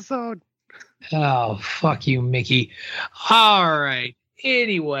Christmas episode. Oh, fuck you, Mickey. All right.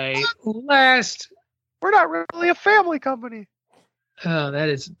 Anyway, we're not really a family company. Oh, that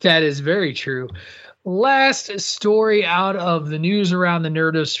is very true. Last story out of the news around the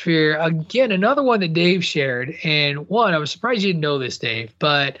nerdosphere. Again, another one that Dave shared. And I was surprised you didn't know this, Dave,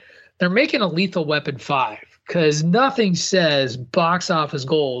 but they're making a Lethal Weapon 5 because nothing says box office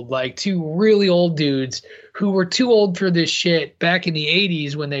gold like two really old dudes who were too old for this shit back in the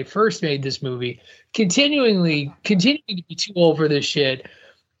 80s when they first made this movie, continuing to be too old for this shit,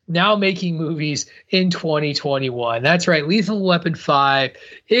 now making movies in 2021. That's right. Lethal Weapon 5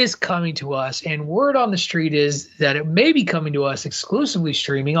 is coming to us, and word on the street is that it may be coming to us exclusively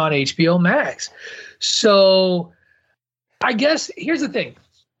streaming on HBO Max. So I guess here's the thing.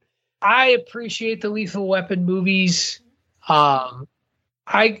 I appreciate the Lethal Weapon movies. I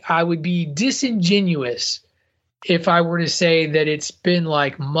would be disingenuous if I were to say that it's been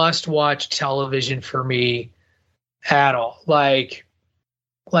like must-watch television for me at all. Like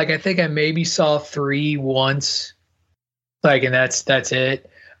I think I maybe saw 3 once, and that's it.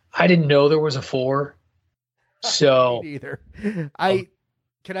 I didn't know there was a 4, so either. I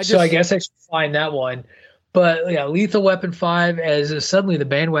guess I should find that one. But yeah, Lethal Weapon 5 as suddenly the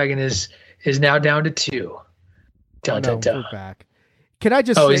bandwagon is now down to 2. Dun, dun, dun. We're back. Can I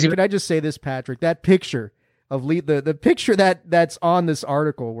just say this, Patrick? That picture of the picture that's on this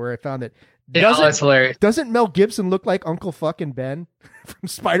article where I found it. That's hilarious. Doesn't Mel Gibson look like Uncle fucking Ben from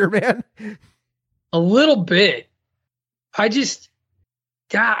Spider-Man? A little bit. I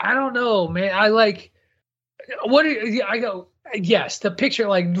don't know, man. Yes, the picture,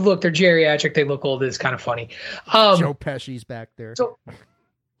 look, they're geriatric. They look old. It's kind of funny. Joe Pesci's back there. So,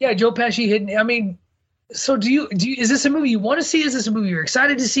 yeah, Joe Pesci hidden. I mean, so do you, is this a movie you want to see? Is this a movie you're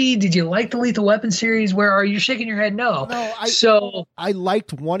excited to see? Did you like the Lethal Weapon series? Where are you shaking your head? No. I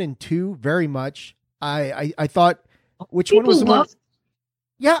liked 1 and 2 very much. I thought, which one was the one?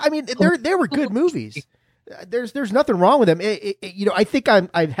 Yeah, I mean, they were good movies. There's nothing wrong with them. I think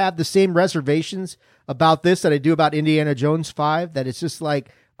I have the same reservations about this that I do about Indiana Jones 5, that it's just like,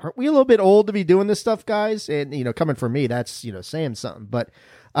 aren't we a little bit old to be doing this stuff, guys? And, coming from me, that's, saying something. But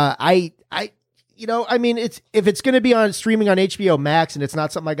I mean, if it's going to be on streaming on HBO Max and it's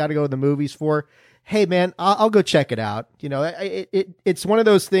not something I got to go to the movies for, hey man, I'll go check it out. It's one of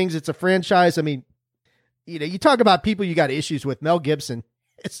those things. It's a franchise. I mean, you talk about people you got issues with. Mel Gibson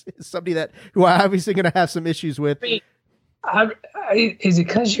is somebody who I'm obviously going to have some issues with. Is it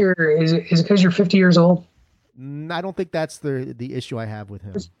because you're 50 years old? I don't think that's the issue I have with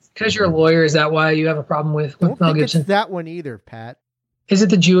him. Because you're a lawyer, is that why you have a problem with Mel Gibson? It's that one either, Pat. Is it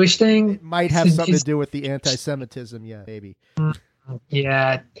the Jewish thing? It might have something to do with the anti-Semitism. Yeah, maybe.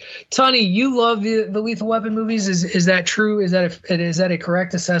 Yeah, Tony, you love the Lethal Weapon movies. Is that true? Is that a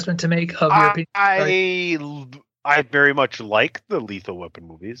correct assessment to make of your opinion? I very much like the Lethal Weapon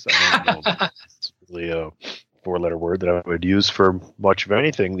movies. I don't know if it's really a 4-letter word that I would use for much of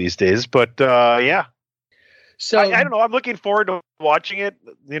anything these days, but yeah. So I don't know. I'm looking forward to watching it.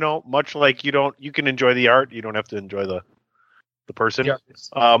 Much like you can enjoy the art. You don't have to enjoy the person. Yeah.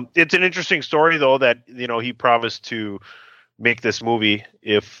 It's an interesting story though that he promised to make this movie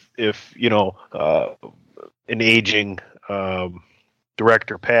if an aging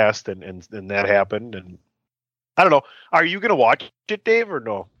director passed and that happened, and I don't know. Are you gonna watch it, Dave, or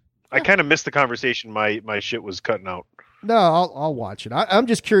no? I kind of missed the conversation. My shit was cutting out. No, I'll watch it. I'm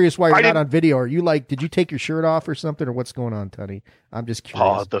just curious why you're not on video. Are you did you take your shirt off or something, or what's going on, Tony? I'm just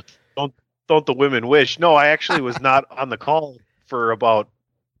curious. Don't the women wish? No, I actually was not on the call for about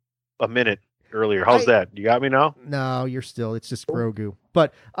a minute earlier. How's that? You got me now? No, you're still. It's just Grogu.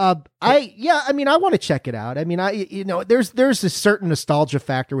 But I want to check it out. I mean, there's a certain nostalgia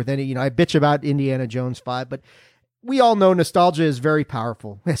factor with any. I bitch about Indiana Jones 5, but we all know nostalgia is very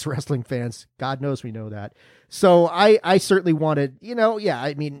powerful as wrestling fans. God knows we know that. So I certainly wanted,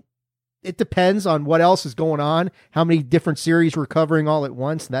 I mean, it depends on what else is going on, how many different series we're covering all at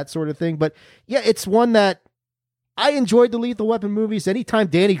once, that sort of thing. But yeah, it's one that I enjoyed the Lethal Weapon movies. Anytime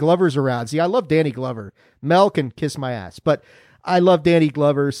Danny Glover's around. See, I love Danny Glover. Mel can kiss my ass, but I love Danny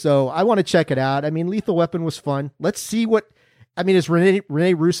Glover, so I want to check it out. I mean, Lethal Weapon was fun. Let's see is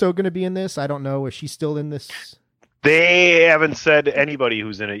Renee Russo going to be in this? I don't know. Is she still in this? They haven't said anybody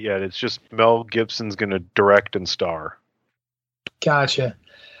who's in it yet. It's just Mel Gibson's going to direct and star. Gotcha.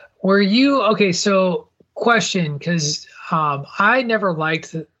 Were you okay? So, question, because I never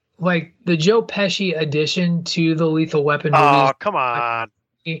liked the Joe Pesci addition to the Lethal Weapon movies. Oh, come on!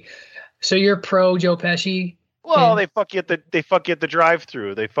 So you're pro Joe Pesci? Well, they fuck you at the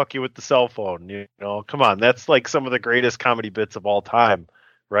drive-through. They fuck you with the cell phone. You know, come on. That's like some of the greatest comedy bits of all time,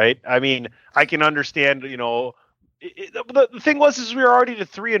 right? I mean, I can understand. You know, the thing is we were already to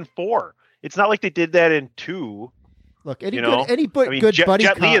 3 and 4. It's not like they did that in 2. Look, good buddy Jet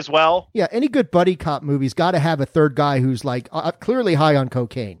cop, Li as well. Yeah, any good buddy cop movie's got to have a third guy who's like clearly high on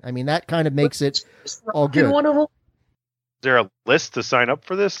cocaine. I mean, that kind of makes it all good. One of them? Is there a list to sign up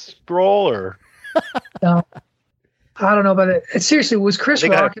for this role, or no? I don't know about it. Seriously, was Chris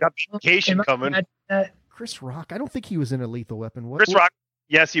Rock coming? Chris Rock? I don't think he was in a Lethal Weapon. Chris Rock?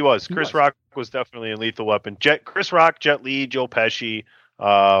 Yes, he was. Chris Rock was definitely in Lethal Weapon. Chris Rock, Jet Li, Joe Pesci.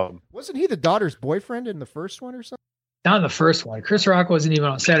 Wasn't he the daughter's boyfriend in the first one or something? Not in the first one. Chris Rock wasn't even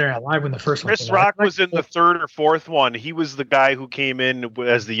on Saturday Night Live when the first one came out. Chris Rock was in the third or fourth one. He was the guy who came in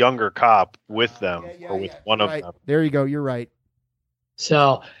as the younger cop with them, with one of them. There you go. You're right.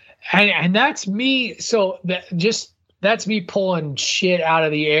 So, and that's me. So that's me pulling shit out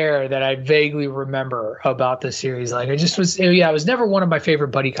of the air that I vaguely remember about the series. Like it was never one of my favorite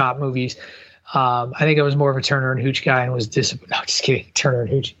buddy cop movies. I think I was more of a Turner and Hooch guy and was disappointed. No, just kidding. Turner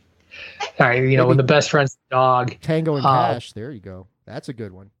and Hooch. All right, when the best friend's the dog. Tango and Cash. There you go. That's a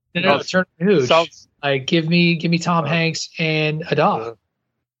good one. No, Turner and Hooch. Give me Tom Hanks and a dog.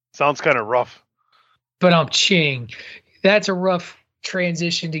 Sounds kind of rough. But I'm ching. That's a rough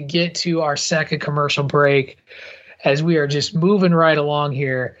transition to get to our second commercial break, as we are just moving right along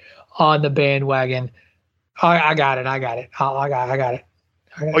here on the bandwagon. I got it. I got it.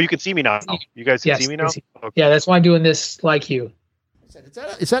 Oh, you can see me now. You guys can see me now? Okay. Yeah, that's why I'm doing this like you.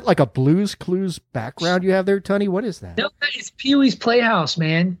 Is that like a Blues Clues background you have there, Tony? What is that? No, it's Pee-wee's Playhouse,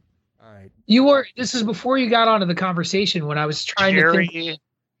 man. All right. This is before you got onto the conversation when I was trying to think.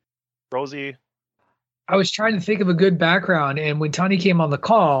 Rosie. I was trying to think of a good background, and when Tony came on the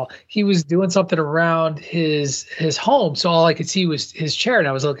call, he was doing something around his home, so all I could see was his chair, and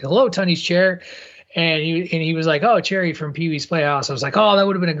I was like, "Hello, Tony's chair." And he was like, "Oh, Cherry from Pee-wee's Playhouse." I was like, "Oh, that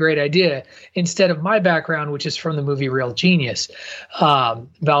would have been a great idea." Instead of my background, which is from the movie Real Genius,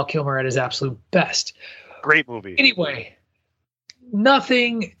 Val Kilmer at his absolute best. Great movie. Anyway,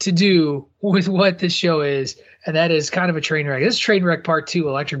 nothing to do with what this show is, and that is kind of a train wreck. This is Train Wreck Part 2,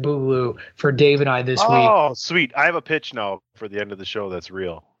 Electric Boogaloo, for Dave and I this week. Oh, sweet. I have a pitch now for the end of the show that's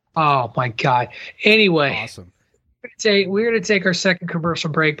real. Oh, my God. Anyway. Awesome. We're going to take our second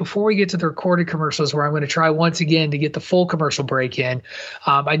commercial break. Before we get to the recorded commercials, where I'm going to try once again to get the full commercial break in,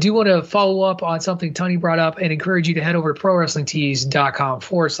 I do want to follow up on something Tony brought up and encourage you to head over to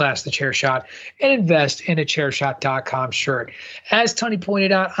ProWrestlingTees.com/thechairshot and invest in a Chairshot.com shirt. As Tony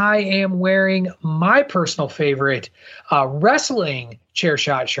pointed out, I am wearing my personal favorite wrestling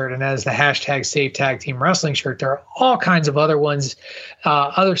Chairshot shirt, and that is the hashtag Save Tag Team Wrestling shirt. There are all kinds of other ones,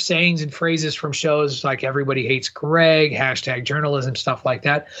 other sayings and phrases from shows like Everybody Hates Greg, hashtag journalism, stuff like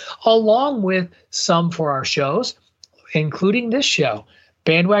that, along with some for our shows, including this show.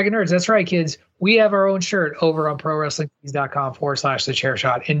 Bandwagon Nerds. That's right, kids. We have our own shirt over on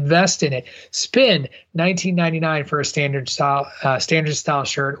ProWrestlingTees.com/thechairshot. Invest in it. Spend $19.99 for a standard style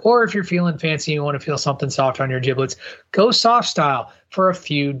shirt. Or if you're feeling fancy and you want to feel something soft on your giblets, go soft style for a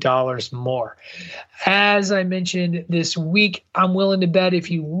few dollars more. As I mentioned this week, I'm willing to bet if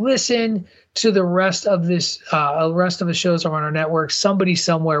you listen to the rest of the shows on our network, somebody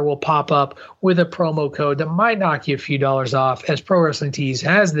somewhere will pop up with a promo code that might knock you a few dollars off, as Pro Wrestling Tees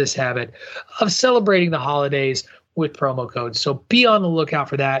has this habit of celebrating the holidays with promo codes. So be on the lookout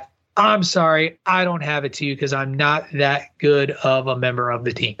for that. I'm sorry, I don't have it to you because I'm not that good of a member of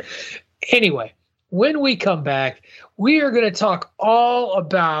the team. Anyway, when we come back, we are going to talk all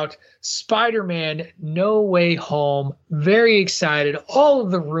about Spider-Man No Way Home. Very excited. All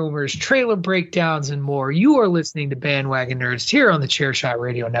of the rumors, trailer breakdowns, and more. You are listening to Bandwagon Nerds here on the Chairshot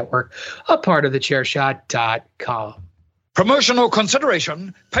Radio Network, a part of thechairshot.com. Promotional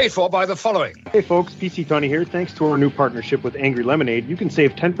consideration paid for by the following. Hey folks, PC Tony here. Thanks to our new partnership with Angry Lemonade, you can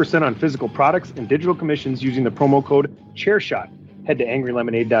save 10% on physical products and digital commissions using the promo code ChairShot. Head to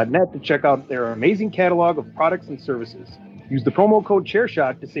angrylemonade.net to check out their amazing catalog of products and services. Use the promo code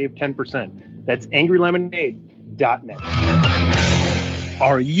ChairShot to save 10%. That's angrylemonade.net.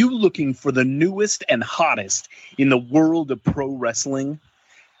 Are you looking for the newest and hottest in the world of pro wrestling?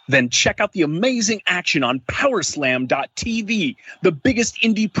 Then check out the amazing action on Powerslam.tv, the biggest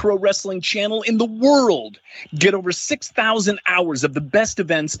indie pro wrestling channel in the world. Get over 6,000 hours of the best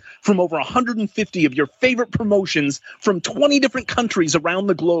events from over 150 of your favorite promotions from 20 different countries around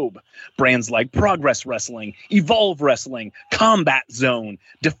the globe. Brands like Progress Wrestling, Evolve Wrestling, Combat Zone,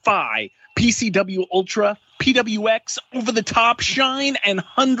 Defy, PCW Ultra, PWX, Over the Top, Shine, and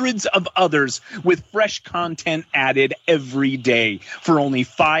hundreds of others with fresh content added every day for only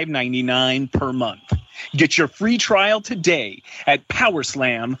 $5.99 per month. Get your free trial today at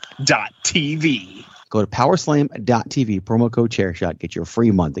powerslam.tv. Go to powerslam.tv, promo code ChairShot, get your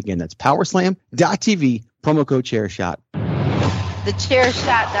free month. Again, that's powerslam.tv, promo code ChairShot.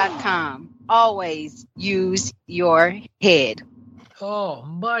 TheChairShot.com. Always use your head. Oh,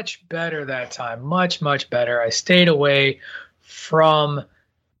 much better that time. Much, much better. I stayed away from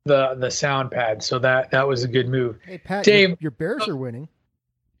the sound pad, so that was a good move. Hey, Pat, Dave, your Bears are winning.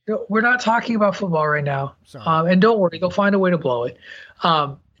 We're not talking about football right now. And don't worry, they'll find a way to blow it.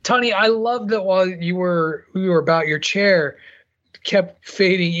 Tony, I love that while we were about your chair, kept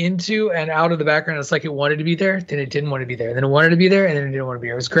fading into and out of the background. It's like it wanted to be there, then it didn't want to be there, then it wanted to be there, and then it didn't want to be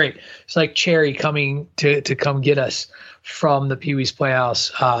there. It was great. It's like Cherry coming to come get us from the Pee Wee's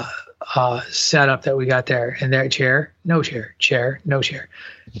Playhouse setup that we got there. And that chair, no chair, no chair.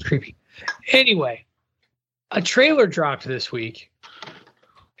 It's creepy. Anyway, a trailer dropped this week,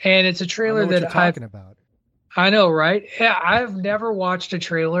 and it's a trailer that talking about. I know, right? Yeah, I've never watched a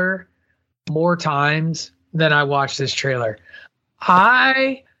trailer more times than I watched this trailer.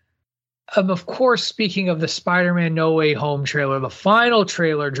 I am, of course, speaking of the Spider-Man No Way Home trailer, the final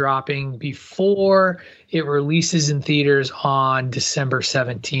trailer dropping before it releases in theaters on December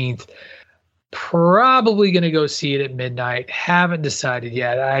 17th. Probably going to go see it at midnight. Haven't decided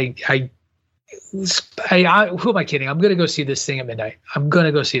yet. Who am I kidding? I'm going to go see this thing at midnight. I'm going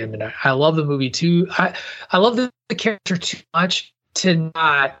to go see it at midnight. I love the movie too. I love the character too much to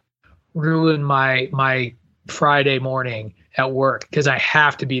not ruin my Friday morning at work, because I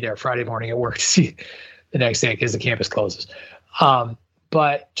have to be there Friday morning at work to see the next day because the campus closes.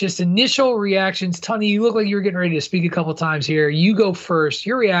 But just initial reactions. Tony, you look like you were getting ready to speak a couple times here. You go first.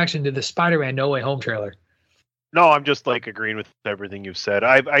 Your reaction to the Spider-Man No Way Home trailer. No, I'm just agreeing with everything you've said.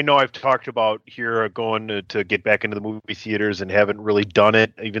 I know I've talked about here going to get back into the movie theaters and haven't really done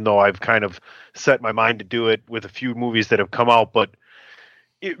it, even though I've kind of set my mind to do it with a few movies that have come out. But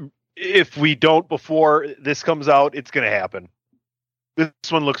if we don't before this comes out, it's going to happen. This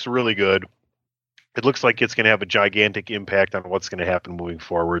one looks really good. It looks like it's going to have a gigantic impact on what's going to happen moving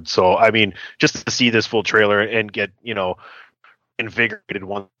forward. So, I mean, just to see this full trailer and get, invigorated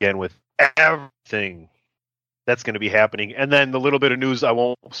once again with everything that's going to be happening. And then the little bit of news I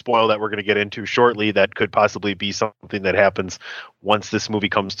won't spoil that we're going to get into shortly that could possibly be something that happens once this movie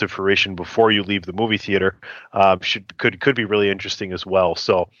comes to fruition before you leave the movie theater could be really interesting as well.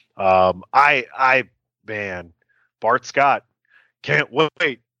 So man, Bart Scott, can't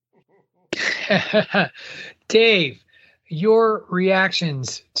wait. Dave, your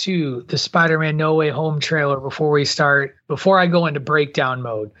reactions to the Spider-Man No Way Home trailer before I go into breakdown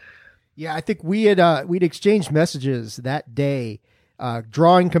mode. Yeah, I think we'd exchanged messages that day,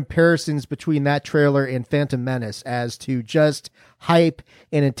 drawing comparisons between that trailer and Phantom Menace as to just hype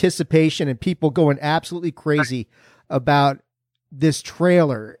and anticipation and people going absolutely crazy about this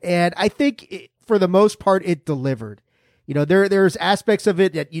trailer. And I think for the most part, it delivered. There's aspects of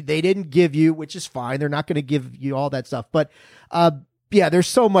it that they didn't give you, which is fine. They're not going to give you all that stuff. But there's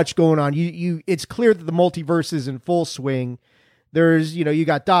so much going on. It's clear that the multiverse is in full swing. There's, you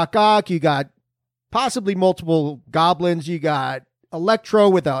got Doc Ock, you got possibly multiple goblins, you got Electro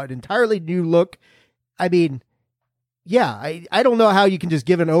with an entirely new look. I mean, yeah, I don't know how you can just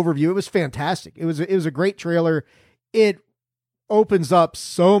give an overview. It was fantastic. It was a great trailer. It opens up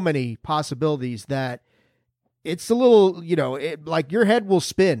so many possibilities that it's a little, like your head will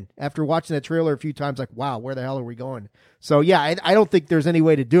spin after watching that trailer a few times. Like, wow, where the hell are we going? So yeah, I don't think there's any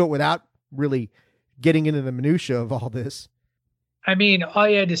way to do it without really getting into the minutia of all this. I mean, all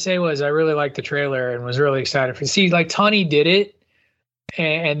you had to say was I really liked the trailer and was really excited for. See, like Tony did it,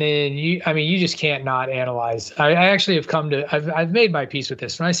 and then you just can't not analyze. I actually have I've made my peace with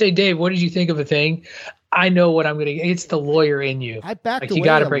this. When I say, Dave, what did you think of the thing? I know what I'm going to. It's the lawyer in you. I backed away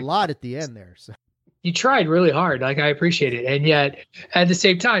a lot at the end there. So. You tried really hard. Like, I appreciate it. And yet at the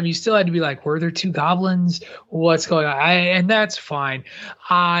same time, you still had to be like, were there two goblins? What's going on? And that's fine.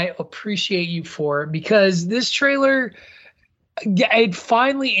 I appreciate you for it because this trailer, it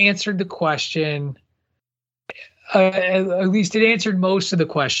finally answered the question. At least it answered most of the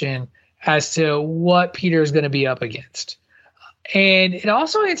question as to what Peter is going to be up against. And it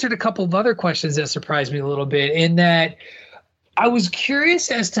also answered a couple of other questions that surprised me a little bit, in that I was curious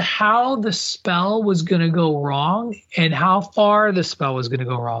as to how the spell was going to go wrong and how far the spell was going to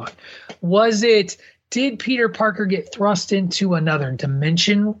go wrong. Did Peter Parker get thrust into another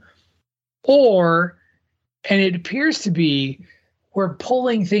dimension? Or, and it appears to be, we're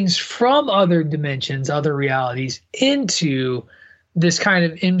pulling things from other dimensions, other realities, into this kind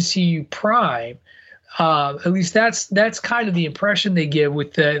of MCU Prime. At least that's kind of the impression they give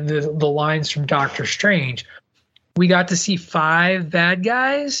with the lines from Doctor Strange. We got to see 5 bad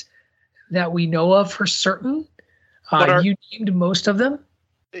guys that we know of for certain. You named most of them.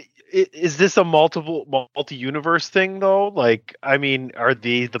 Is this a multi-universe thing though? Like, I mean, are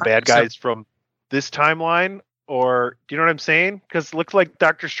they the bad guys from this timeline? Or do you know what I'm saying? Because it looks like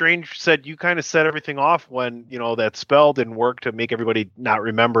Doctor Strange said you kind of set everything off when, that spell didn't work to make everybody not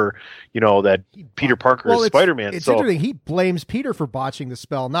remember, that Peter Parker is Spider-Man. It's interesting. He blames Peter for botching the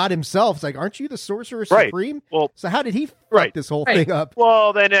spell, not himself. It's like, aren't you the Sorcerer Supreme? Right. Well, so how did he fuck this whole thing up?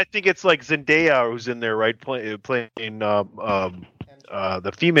 Well, then I think it's like Zendaya who's in there, right? Playing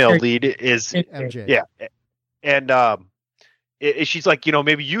the female lead is MJ. Yeah. And she's like,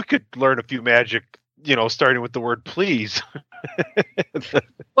 maybe you could learn a few magic, starting with the word please.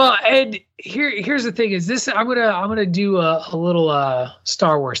 Well, and here's the thing: is this? I'm gonna do a little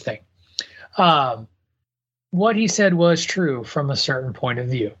Star Wars thing. What he said was true from a certain point of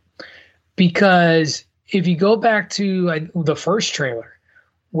view, because if you go back to the first trailer,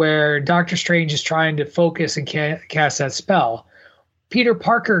 where Doctor Strange is trying to focus and cast that spell, Peter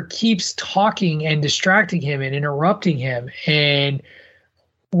Parker keeps talking and distracting him and interrupting him, and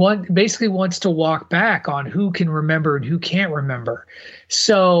one basically wants to walk back on who can remember and who can't remember.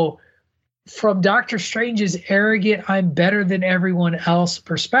 So from Doctor Strange's arrogant, I'm better than everyone else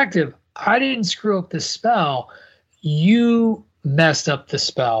perspective, I didn't screw up the spell. You messed up the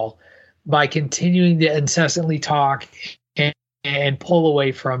spell by continuing to incessantly talk and pull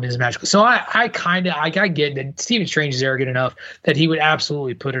away from his magical. So I get that Stephen Strange is arrogant enough that he would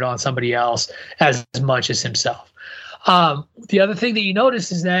absolutely put it on somebody else as much as himself. The other thing that you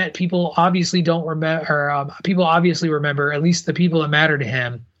notice is that people obviously don't remember, or people obviously remember, at least the people that matter to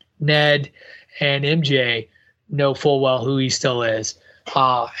him, Ned and MJ, know full well who he still is.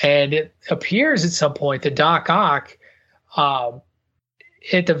 And it appears at some point that Doc Ock,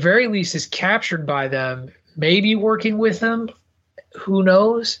 at the very least, is captured by them, maybe working with them. Who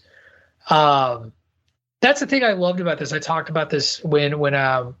knows? That's the thing I loved about this. I talked about this when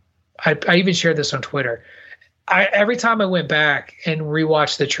I even shared this on Twitter. Every time I went back and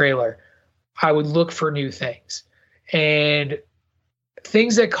rewatched the trailer, I would look for new things and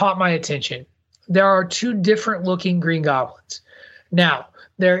things that caught my attention. There are 2 different looking Green Goblins. Now,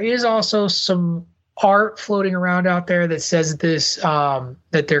 there is also some art floating around out there that says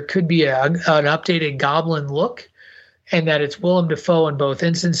that there could be an updated Goblin look, and that it's Willem Dafoe in both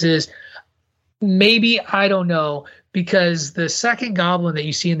instances. Maybe, I don't know, because the second Goblin that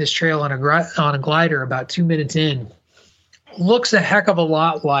you see in this trail on a glider about 2 minutes in looks a heck of a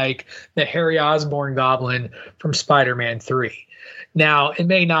lot like the Harry Osborn Goblin from Spider-Man 3. Now, it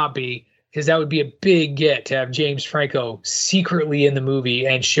may not be, because that would be a big get to have James Franco secretly in the movie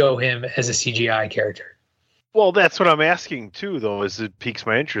and show him as a CGI character. Well, that's what I'm asking too, though, is it piques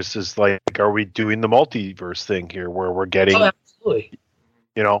my interest, is like, are we doing the multiverse thing here where we're getting, absolutely.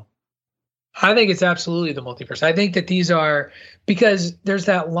 I think it's absolutely the multiverse. I think that these are, because there's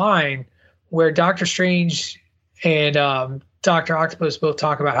that line where Doctor Strange and Dr. Octopus both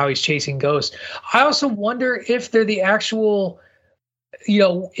talk about how he's chasing ghosts. I also wonder if they're the actual,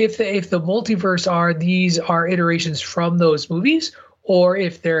 if the multiverse these are iterations from those movies, or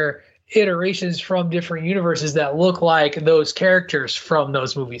if they're iterations from different universes that look like those characters from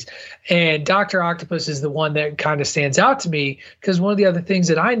those movies. And Dr. Octopus is the one that kind of stands out to me, because one of the other things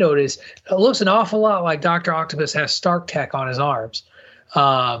that I noticed, it looks an awful lot like Dr. Octopus has Stark Tech on his arms,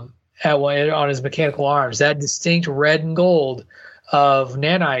 on his mechanical arms. That distinct red and gold of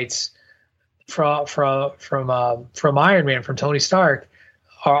nanites from Iron Man, from Tony Stark,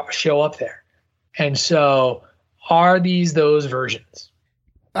 show up there. And so, are these those versions?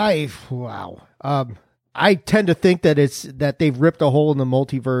 I tend to think that they've ripped a hole in the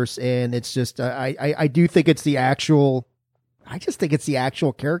multiverse, and it's just I do think it's the actual. I just think it's the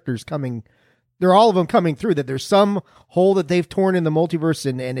actual characters coming. They're all of them coming through. That there's some hole that they've torn in the multiverse,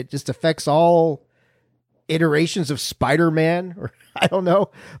 and it just affects all iterations of Spider-Man, or I don't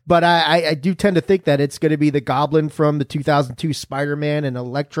know. But I do tend to think that it's going to be the Goblin from the 2002 Spider-Man, and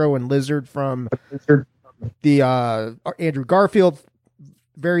Electro and Lizard from the Andrew Garfield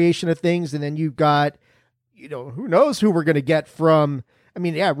variation of things, and then you've got who knows who we're going to get from. I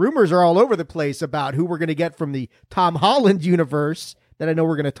mean, yeah, rumors are all over the place about who we're going to get from the Tom Holland universe that I know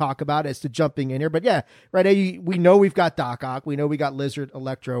we're going to talk about as to jumping in here. But yeah, right. We know we've got Doc Ock. We know we got Lizard,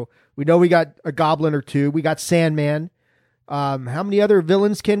 Electro. We know we got a Goblin or two. We got Sandman. How many other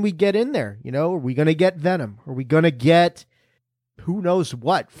villains can we get in there? Are we going to get Venom? Are we going to get who knows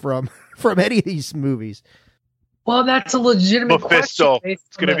what from any of these movies? Well, that's a legitimate Mephisto. question.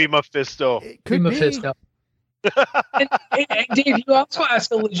 It's going to be Mephisto. It could be Mephisto. and Dave, you also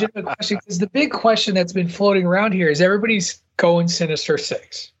asked a legitimate question, because the big question that's been floating around here is everybody's going Sinister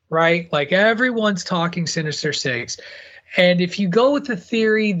Six, right? Like everyone's talking Sinister Six. And if you go with the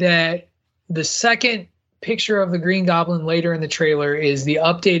theory that the second picture of the Green Goblin later in the trailer is the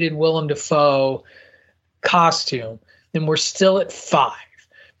updated Willem Dafoe costume, then we're still at 5,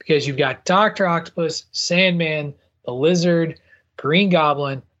 because you've got Dr. Octopus, Sandman, the Lizard, Green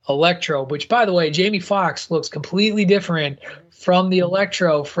Goblin, Electro, which, by the way, Jamie Foxx looks completely different from the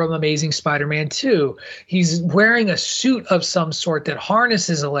Electro from Amazing Spider-Man 2. He's wearing a suit of some sort that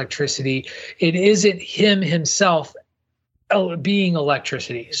harnesses electricity. It isn't him himself being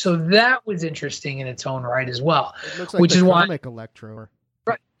electricity. So that was interesting in its own right as well. It looks like which the is comic Electro.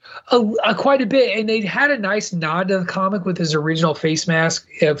 Right. Quite a bit. And they had a nice nod to the comic with his original face mask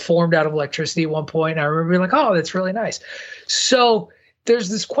formed out of electricity at one point. And I remember being like, oh, that's really nice. So there's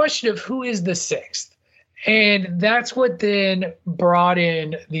this question of who is the sixth. And that's what then brought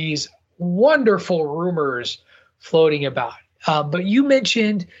in these wonderful rumors floating about. But you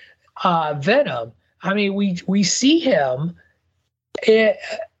mentioned Venom. I mean, we see him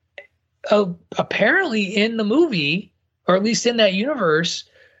apparently in the movie, or at least in that universe,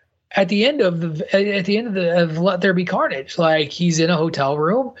 at the end of Let There Be Carnage. Like, he's in a hotel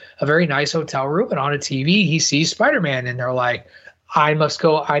room, a very nice hotel room, and on a TV he sees Spider-Man, and they're like, I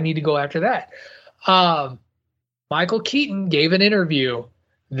need to go after that. Michael Keaton gave an interview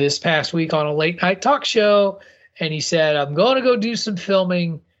this past week on a late night talk show, and he said, I'm going to go do some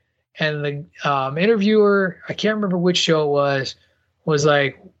filming. And the interviewer, I can't remember which show it was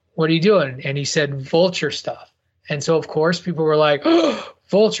like, what are you doing? And he said, Vulture stuff. And so, of course, people were like, oh,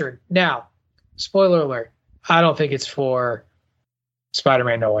 Vulture. Now, spoiler alert, I don't think it's for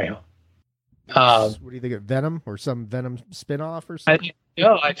Spider-Man No Way Home. What do you think of Venom, or some Venom spinoff or something?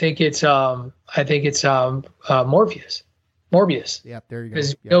 I think it's Morbius. Morbius. Yeah, there you go.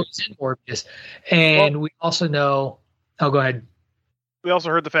 Because we know it's in Morbius. And we also know, go ahead. We also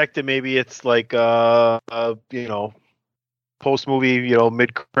heard the fact that maybe it's like post movie,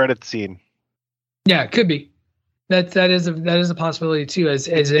 mid credit scene. Yeah, it could be. That is a possibility too, as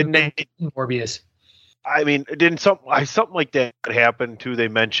in Morbius. I mean, didn't something like that happen too? They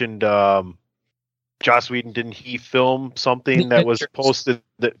mentioned Joss Whedon, didn't he film something that was posted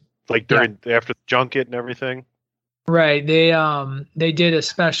that after the junket and everything? Right. They did a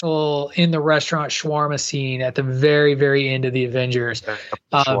special in the restaurant shawarma scene at the very, very end of the Avengers,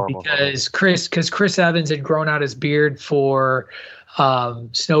 because Chris Evans had grown out his beard for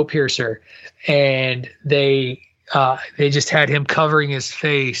Snowpiercer, and they just had him covering his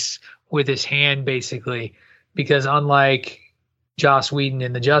face with his hand, basically, because unlike Joss Whedon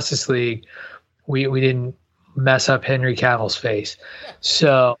in the Justice League, we didn't mess up Henry Cavill's face.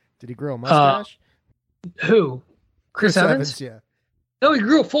 So did he grow a mustache? Who? Chris Evans? Yeah. No, he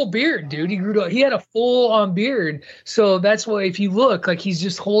grew a full beard, dude. He had a full on beard. So that's why, if you look, like, he's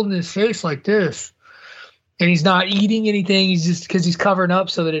just holding his face like this, and he's not eating anything. He's just, because he's covering up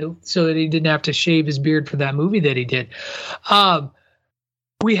so that he didn't have to shave his beard for that movie that he did.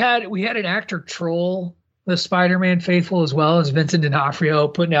 We had an actor troll the Spider-Man faithful as well, as Vincent D'Onofrio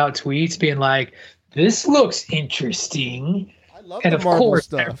putting out tweets being like, "This looks interesting." I love and the of Marvel course,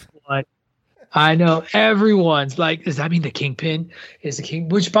 stuff. I know everyone's like, does that mean the Kingpin is the King?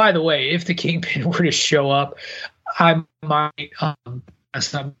 Which, by the way, if the Kingpin were to show up, I might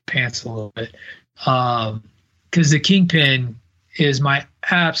mess up pants a little bit, because the Kingpin is my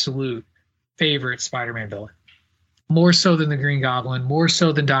absolute favorite Spider-Man villain, more so than the Green Goblin, more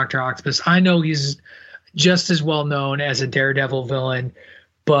so than Dr. Octopus. I know he's just as well known as a Daredevil villain,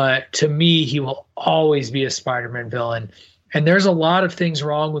 but to me, he will always be a Spider-Man villain. And there's a lot of things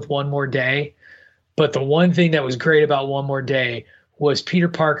wrong with One More Day, but the one thing that was great about One More Day was Peter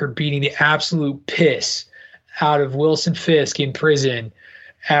Parker beating the absolute piss out of Wilson Fisk in prison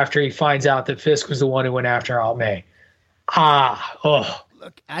after he finds out that Fisk was the one who went after Aunt May.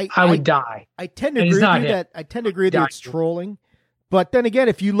 Look, I would die. I tend to agree with you that it's trolling. But then again,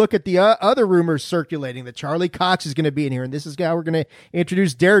 if you look at the other rumors circulating that Charlie Cox is going to be in here, and this is how we're going to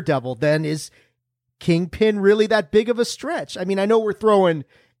introduce Daredevil, then is Kingpin really that big of a stretch? I mean, I know we're throwing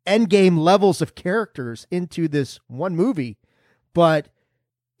Endgame levels of characters into this one movie. But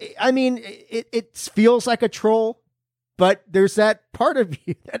I mean, it feels like a troll, but there's that part of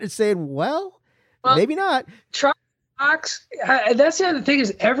you that is saying, well, maybe not. Charlie Cox, that's the other thing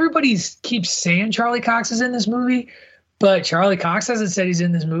is everybody keeps saying Charlie Cox is in this movie, but Charlie Cox hasn't said he's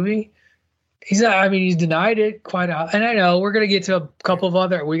in this movie. He's denied it quite a, and I know we're going to get to a couple of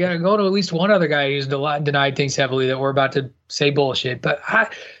other, we got to go to at least one other guy who's denied things heavily that we're about to say bullshit, but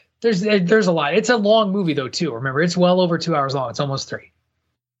there's a lot. It's a long movie though too. Remember, it's well over 2 hours long. It's almost 3.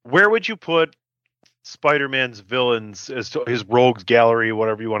 Where would you put Spider-Man's villains as to his rogues gallery,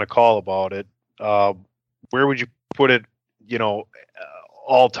 whatever you want to call about it? Where would you put it,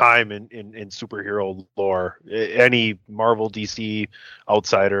 all time in superhero number any Marvel, DC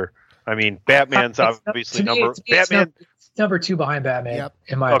outsider? I mean, Batman's obviously number 2 behind Batman. Yep.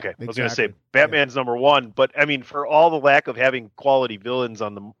 I was going to say Batman's number 1, but I mean, for all the lack of having quality villains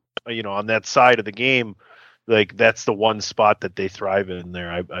on the, on that side of the game, like that's the one spot that they thrive in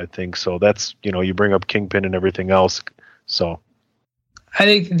there. I think so. That's, you bring up Kingpin and everything else. So I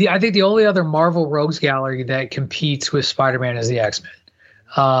think the only other Marvel rogues gallery that competes with Spider-Man is the X-Men.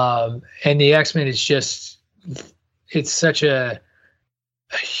 And the X-Men is just, it's such a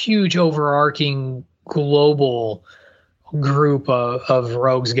huge overarching global group of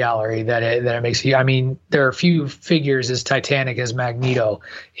rogues gallery that it makes you, I mean, there are a few figures as titanic as Magneto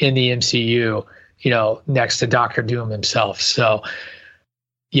in the MCU, next to Doctor Doom himself. So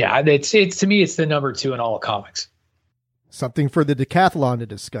yeah, it's to me, it's the number 2 in all of comics. Something for the decathlon to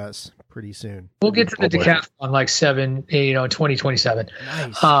discuss pretty soon. We'll get to the decathlon like 2027.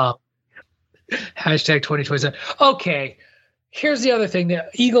 Nice. Hashtag 2027. Okay. Here's the other thing that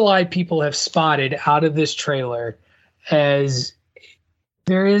eagle-eyed people have spotted out of this trailer, as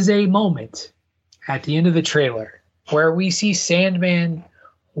there is a moment at the end of the trailer where we see Sandman,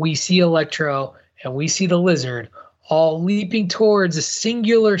 we see Electro, and we see the Lizard all leaping towards a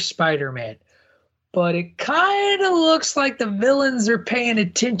singular Spider-Man. But it kind of looks like the villains are paying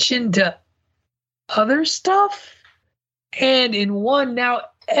attention to other stuff. And in one now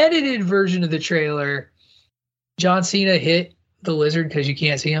edited version of the trailer, John Cena hit the Lizard because you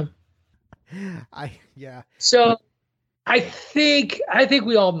can't see him. So I think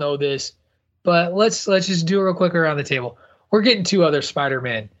we all know this, but let's just do it real quick around the table. We're getting 2 other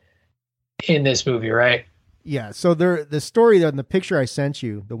Spider-Men in this movie, right? Yeah. So the story in the picture I sent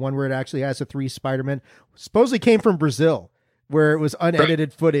you, the one where it actually has the 3 Spider-Men, supposedly came from Brazil, where it was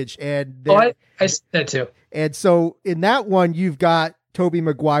unedited footage. And I said that too. And so in that one, you've got Tobey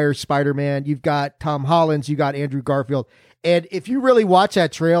Maguire's Spider-Man, you've got Tom Holland's, you got Andrew Garfield. And if you really watch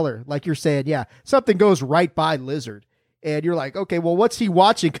that trailer, like you're saying, yeah, something goes right by Lizard. And you're like, okay, well, what's he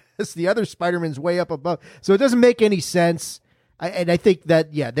watching? Because the other Spider-Man's way up above. So it doesn't make any sense. I think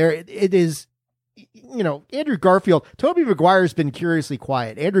that, yeah, it is, Andrew Garfield, Tobey Maguire's been curiously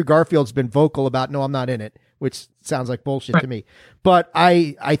quiet. Andrew Garfield's been vocal about, no, I'm not in it, which sounds like bullshit to me. But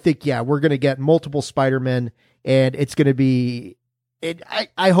I think, yeah, we're going to get multiple Spider-Men, and it's going to be,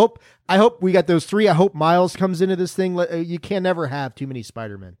 I hope we got those 3. I hope Miles comes into this thing. You can never have too many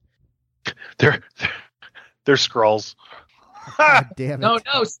Spider-Men. They're Skrulls. God damn it.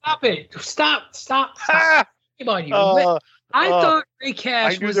 No, stop it. Stop. Shame on you. I thought Ray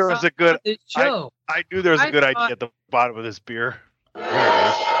Cash I knew there was a good show. I knew there was a good idea at the bottom of this beer. Man, I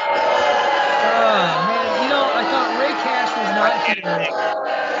thought Ray Cash was not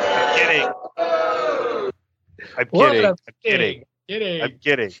I'm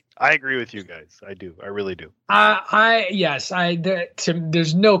kidding. I agree with you guys. I do. I really do.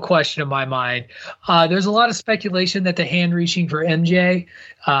 There's no question in my mind. There's a lot of speculation that the hand reaching for MJ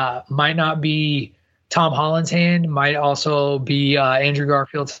might not be Tom Holland's hand, might also be Andrew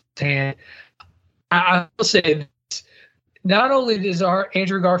Garfield's hand. I will say this. Not only is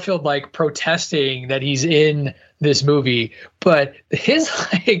Andrew Garfield like protesting that he's in this movie, but his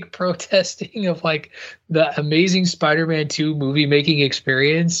like protesting of like the Amazing Spider-Man 2 movie making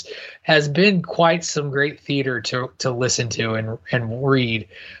experience has been quite some great theater to listen to and read.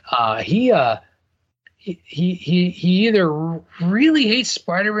 He either really hates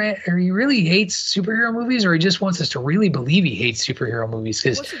Spider-Man or he really hates superhero movies, or he just wants us to really believe he hates superhero movies.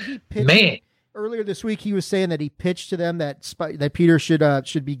 Because man, earlier this week he was saying that he pitched to them that Peter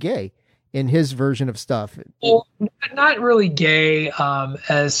should be gay in his version of stuff. Well, not really gay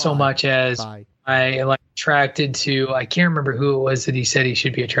as so much as I like attracted to. I can't remember who it was that he said he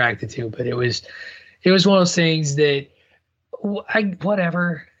should be attracted to, but it was one of those things that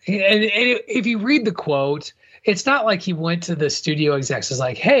whatever. And if you read the quote, it's not like he went to the studio execs and was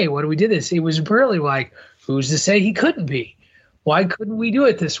like, hey, what do we do this? It was really like, who's to say he couldn't be? Why couldn't we do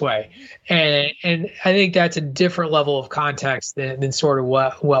it this way? And I think that's a different level of context than sort of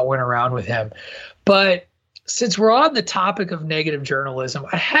what went around with him. But since we're on the topic of negative journalism,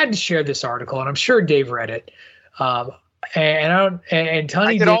 I had to share this article, and I'm sure Dave read it. And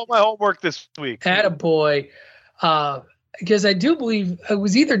Tony did all my homework this week. Attaboy. Because I do believe it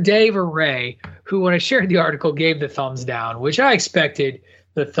was either Dave or Ray who, when I shared the article, gave the thumbs down, which I expected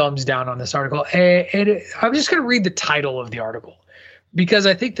the thumbs down on this article. I'm just going to read the title of the article, because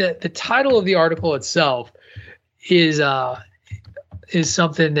I think that the title of the article itself is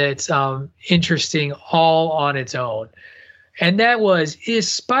something that's interesting all on its own. And that was,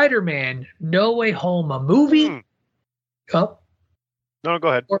 is Spider-Man No Way Home a movie? Oh, no, go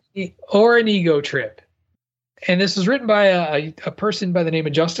ahead. Or an ego trip? And this was written by a person by the name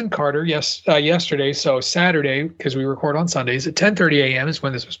of Justin Carter. Yesterday, so Saturday, because we record on Sundays at 10:30 a.m. is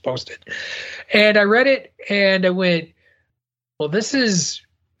when this was posted. And I read it and I went, well, this is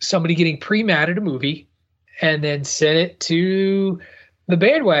somebody getting pre-mad at a movie, and then sent it to the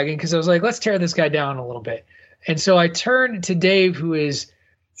bandwagon, because I was like, let's tear this guy down a little bit. And so I turned to Dave, who is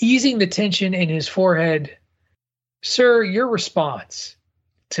easing the tension in his forehead. Sir, your response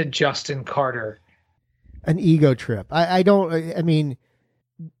to Justin Carter. An ego trip. I mean,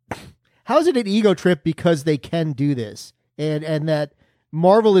 how is it an ego trip? Because they can do this. And that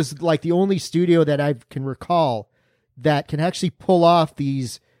Marvel is like the only studio that I can recall that can actually pull off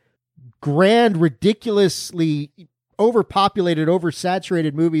these grand, ridiculously overpopulated,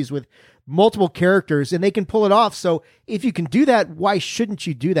 oversaturated movies with multiple characters, and they can pull it off. So if you can do that, why shouldn't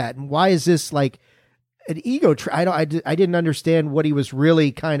you do that? And why is this like an ego trip? I didn't understand what he was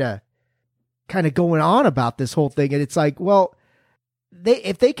really kind of going on about this whole thing. And it's like, well,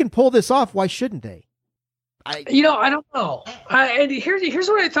 if they can pull this off, why shouldn't they? I don't know. And here's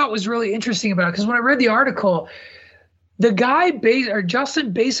what I thought was really interesting about it, because when I read the article, the guy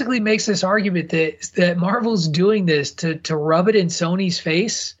Justin basically makes this argument that Marvel's doing this to rub it in Sony's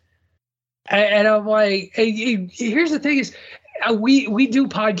face. And I'm like, hey, here's the thing is, we do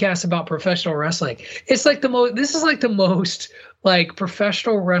podcasts about professional wrestling. It's like this is like the most like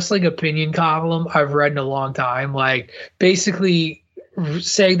professional wrestling opinion column I've read in a long time. Like basically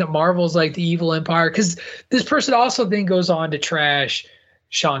saying that Marvel's like the evil empire, because this person also then goes on to trash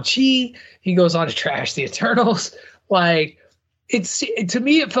Shang-Chi. He goes on to trash the Eternals. Like to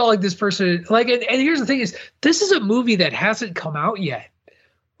me, it felt like this person like, and here's the thing is, this is a movie that hasn't come out yet.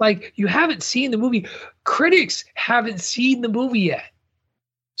 Like, you haven't seen the movie. Critics haven't seen the movie yet.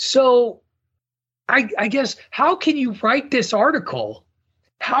 So I guess, how can you write this article?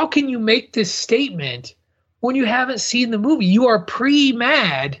 How can you make this statement when you haven't seen the movie? You are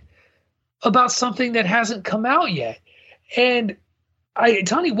pre-mad about something that hasn't come out yet. And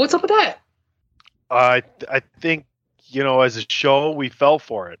Tony, what's up with that? I think, as a show, we fell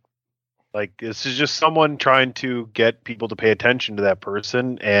for it. Like, this is just someone trying to get people to pay attention to that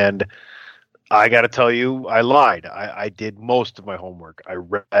person. And I got to tell you, I lied. I did most of my homework. I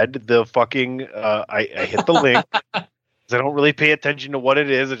read the fucking, I hit the link. I don't really pay attention to what it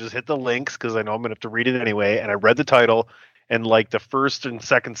is. I just hit the links because I know I'm going to have to read it anyway. And I read the title and like the first and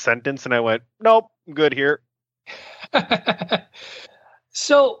second sentence, and I went, nope, I'm good here.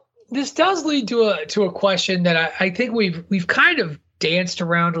 So this does lead to a question that I think we've kind of danced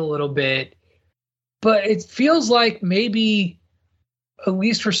around a little bit, but it feels like maybe, at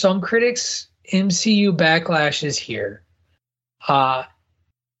least for some critics, MCU backlash is here.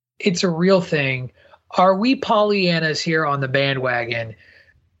 It's a real thing. Are we Pollyannas here on the bandwagon?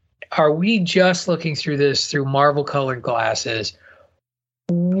 Are we just looking through this through Marvel colored glasses?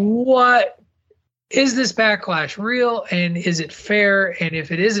 What is this backlash real, and is it fair? And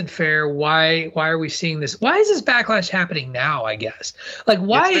if it isn't fair, why are we seeing this? Why is this backlash happening now, I guess? Like,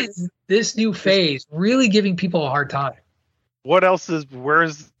 why is this new phase really giving people a hard time? Where's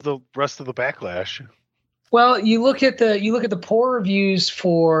the rest of the backlash? Well, you look at the poor reviews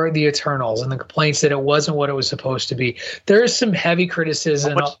for the Eternals and the complaints that it wasn't what it was supposed to be. There is some heavy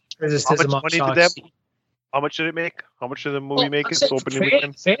criticism. How much did it make? How much did the movie make? Its opening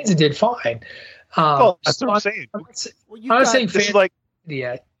weekend? Fans did fine. That's what I'm saying. I'm not saying fans like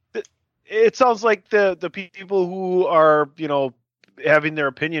yet. It sounds like the people who are having their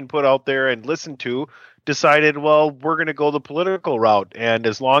opinion put out there and listened to decided, well, we're going to go the political route, and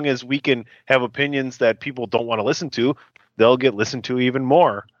as long as we can have opinions that people don't want to listen to, they'll get listened to even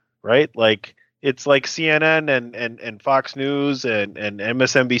more, right? Like, it's like CNN and Fox News and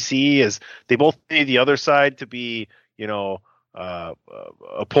MSNBC, is they both need the other side to be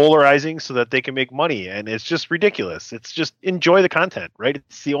polarizing so that they can make money, and it's just ridiculous. It's just enjoy the content, right?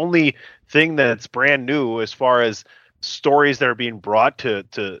 It's the only thing that's brand new as far as stories that are being brought to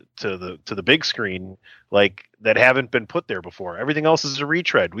the big screen, like, that haven't been put there before. Everything else is a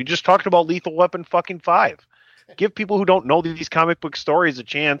retread. We just talked about Lethal Weapon fucking 5. Give people who don't know these comic book stories a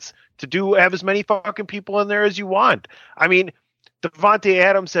chance to have as many fucking people in there as you want. I mean, Devontae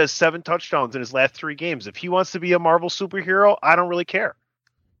Adams has 7 touchdowns in his last 3 games. If he wants to be a Marvel superhero, I don't really care.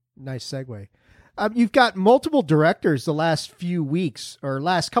 Nice segue. You've got multiple directors the last few weeks or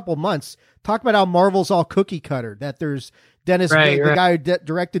last couple months talk about how Marvel's all cookie cutter, that there's Dennis, the guy who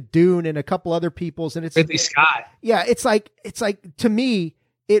directed Dune, and a couple other people's, and it's Ridley Scott. Yeah, it's like to me,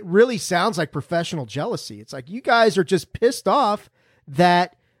 it really sounds like professional jealousy. It's like you guys are just pissed off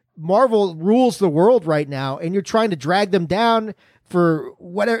that Marvel rules the world right now, and you're trying to drag them down for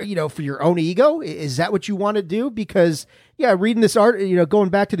whatever, for your own ego. Is that what you want to do? Because reading this art, going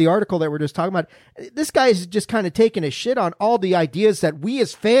back to the article that we're just talking about, this guy is just kind of taking a shit on all the ideas that we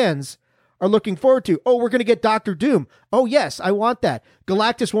as fans are looking forward to. Oh, we're going to get Doctor Doom. Oh yes, I want that.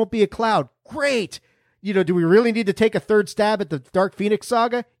 Galactus won't be a cloud. Great. Do we really need to take a third stab at the Dark Phoenix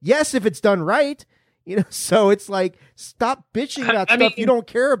saga? Yes, if it's done right. So it's like, stop bitching about stuff you don't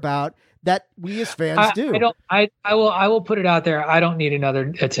care about that we as fans do. I will put it out there. I don't need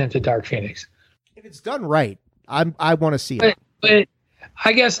another attempt at Dark Phoenix. If it's done right, I want to see it. But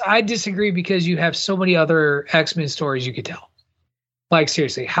I guess I disagree because you have so many other X-Men stories you could tell. Like,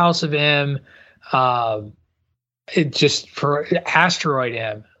 seriously, House of M, it just for Asteroid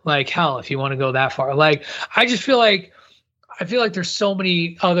M. Like, hell, if you want to go that far. Like, I feel like there's so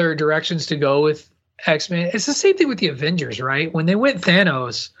many other directions to go with X-Men. It's the same thing with the Avengers, right? When they went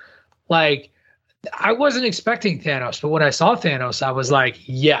Thanos, like, I wasn't expecting Thanos, but when I saw Thanos, I was like,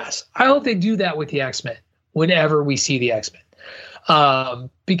 yes, I hope they do that with the X-Men whenever we see the X-Men.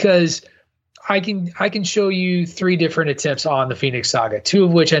 Because I can show you 3 different attempts on the Phoenix Saga, 2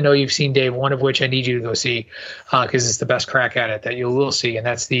 of which I know you've seen, Dave, 1 of which I need you to go see because it's the best crack at it that you will see, and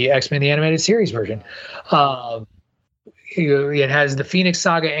that's the X-Men the Animated Series version. It has the Phoenix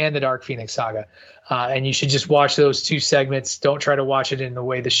Saga and the Dark Phoenix Saga. And you should just watch those 2 segments. Don't try to watch it in the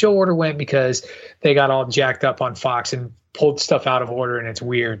way the show order went because they got all jacked up on Fox and pulled stuff out of order, and it's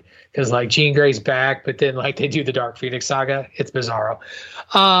weird because, like, Jean Grey's back, but then, like, they do the Dark Phoenix Saga. It's bizarro.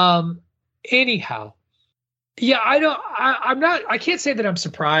 Anyhow, yeah, I can't say that I'm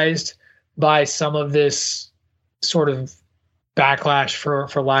surprised by some of this sort of backlash,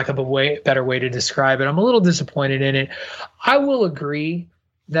 for lack of a better way to describe it. I'm a little disappointed in it. I will agree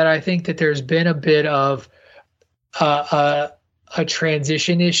that I think that there's been a bit of a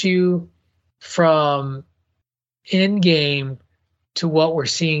transition issue from Endgame to what we're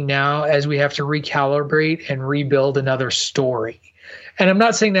seeing now, as we have to recalibrate and rebuild another story. And I'm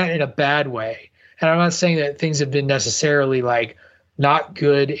not saying that in a bad way. And I'm not saying that things have been necessarily like not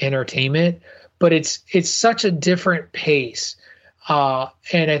good entertainment, but it's such a different pace. And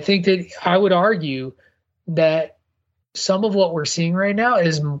I think that I would argue that some of what we're seeing right now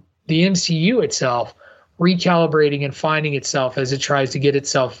is the MCU itself recalibrating and finding itself as it tries to get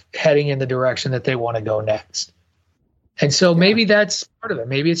itself heading in the direction that they want to go next. And so maybe that's part of it.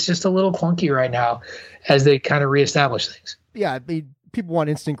 Maybe it's just a little clunky right now as they kind of reestablish things. Yeah, people want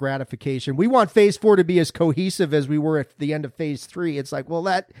instant gratification. We want Phase 4 to be as cohesive as we were at the end of Phase 3. It's like,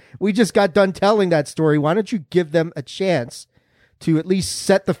 well, we just got done telling that story. Why don't you give them a chance to at least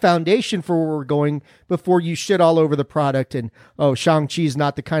set the foundation for where we're going before you shit all over the product and, oh, Shang-Chi's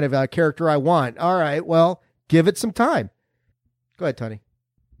not the kind of character I want. All right, well, give it some time. Go ahead, Tony.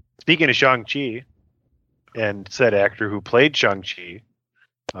 Speaking of Shang-Chi and said actor who played Shang-Chi,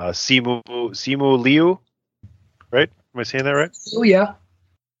 Simu Liu, right? Am I saying that right? Oh, yeah.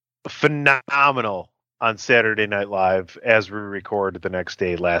 Phenomenal on Saturday Night Live as we record the next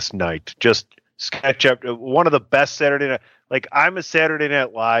day last night. Just sketch up. One of the best Saturday Night. Like, I'm a Saturday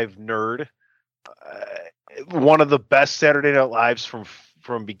Night Live nerd. One of the best Saturday Night Lives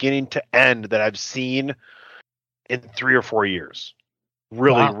from beginning to end that I've seen in 3 or 4 years.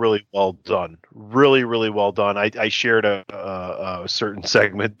 Really well done. Really well done. I shared a certain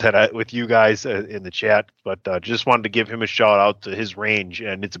segment with you guys in the chat, but just wanted to give him a shout out to his range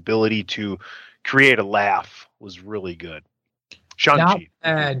and its ability to create a laugh was really good.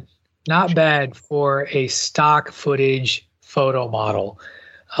 Shang-Chi. Not bad for a stock footage photo model.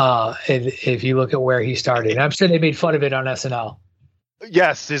 If you look at where he started, and I'm sure they made fun of it on SNL.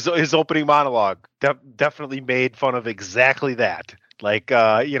 Yes, his opening monologue definitely made fun of exactly that. Like,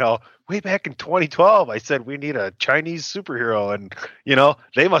 way back in 2012, I said we need a Chinese superhero, and,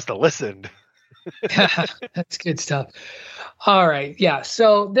 they must have listened. That's good stuff. All right. Yeah.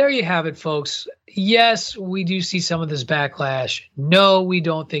 So there you have it, folks. Yes, we do see some of this backlash. No, we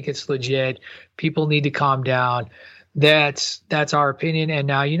don't think it's legit. People need to calm down. That's our opinion, and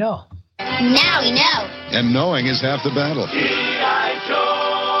now you know. Now we know. And knowing is half the battle.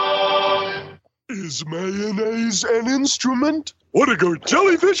 Is mayonnaise an instrument? Want to go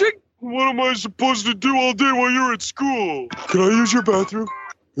jellyfishing? What am I supposed to do all day while you're at school? Can I use your bathroom?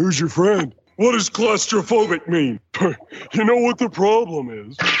 Who's your friend? What does claustrophobic mean? You know what the problem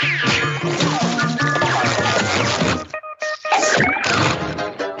is.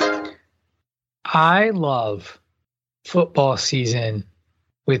 I love football season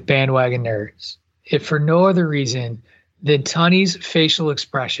with Bandwagon Nerds, if for no other reason than Tunney's facial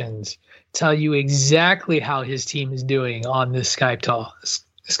expressions tell you exactly how his team is doing on this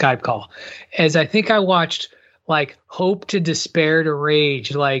Skype call. As I think I watched like hope to despair to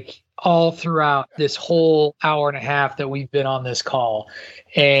rage, like all throughout this whole hour and a half that we've been on this call.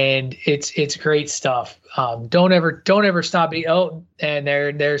 And it's great stuff. Don't ever stop being, and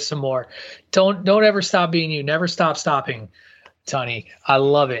there's some more. Don't ever stop being you. Never stop stopping, Tunney. I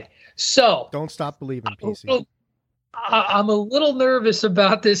love it. So don't stop believing, PC. I'm a little nervous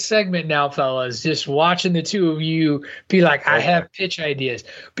about this segment now, fellas, just watching the two of you be like, I have pitch ideas.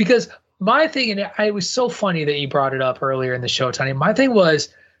 Because my thing, and it was so funny that you brought it up earlier in the show, Tunney. My thing was,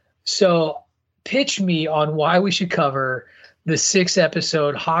 so pitch me on why we should cover the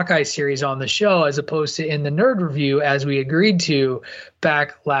 6-episode Hawkeye series on the show as opposed to in the Nerd Review as we agreed to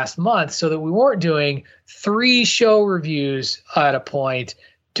back last month, so that we weren't doing 3 show reviews at a point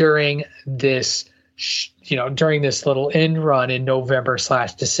during this during this little end run in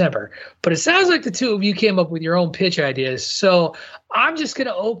November/December. But it sounds like the two of you came up with your own pitch ideas. So I'm just going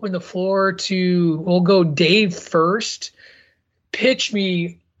to open the floor we'll go Dave first. Pitch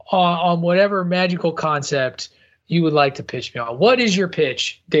me on whatever magical concept you would like to pitch me on. What is your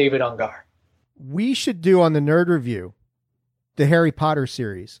pitch, David Ungar? We should do on the Nerd Review the Harry Potter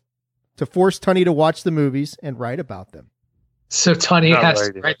series to force Tunney to watch the movies and write about them. So Tunney has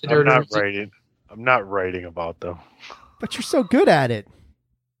to write the Nerd Review. I'm not writing about them. But you're so good at it.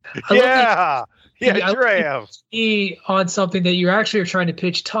 Yeah, sure I am. On something that you actually are trying to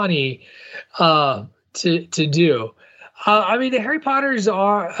pitch Tunney to do. I mean, the Harry Potter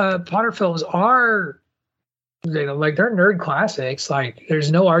films are, like, they're nerd classics. Like,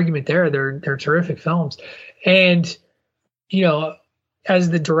 there's no argument there. They're terrific films. And, as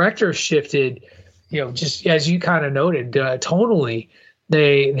the director shifted, just as you kind of noted, tonally,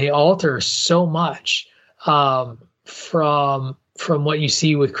 they alter so much from what you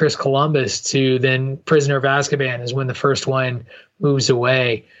see with Chris Columbus to then Prisoner of Azkaban is when the first one moves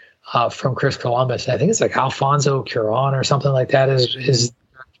away from Chris Columbus. I think it's like Alfonso Cuarón or something like that is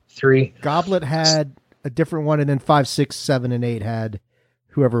 3. Goblet had a different one, and then 5, 6, 7, and 8 had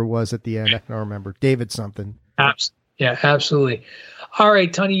whoever it was at the end. I don't remember. David something. Yeah, absolutely. All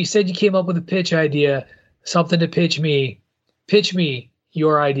right, Tunney, you said you came up with a pitch idea, something to pitch me. Pitch me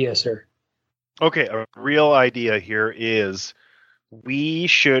your idea, sir. Okay, a real idea here is we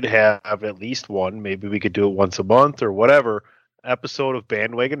should have at least one, maybe we could do it once a month or whatever, episode of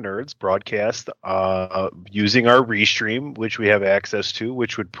Bandwagon Nerds broadcast using our Restream, which we have access to,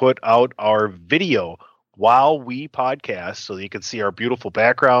 which would put out our video while we podcast, so that you can see our beautiful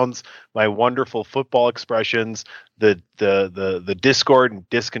backgrounds, my wonderful football expressions, the discord and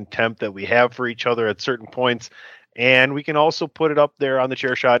discontent that we have for each other at certain points. And we can also put it up there on the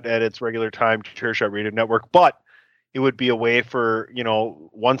Chairshot at its regular time, Chairshot Radio Network. But it would be a way for,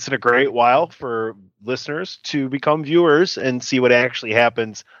 once in a great while for listeners to become viewers and see what actually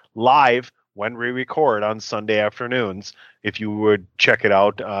happens live when we record on Sunday afternoons. If you would check it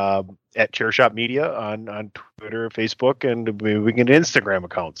out at Chairshot Media on Twitter, Facebook, and maybe we can get an Instagram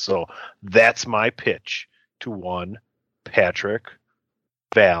account. So that's my pitch to one Patrick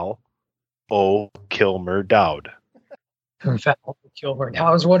Val O. Kilmer Dowd. Kilmer.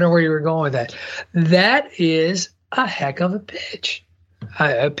 I was wondering where you were going with that. That is a heck of a pitch.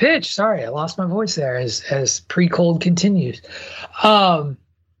 Sorry, I lost my voice there as pre-cold continues. I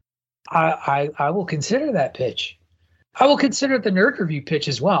will consider that pitch. I will consider the Nerd Review pitch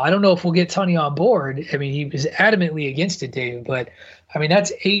as well. I don't know if we'll get Tunney on board. I mean, he was adamantly against it, David. But I mean,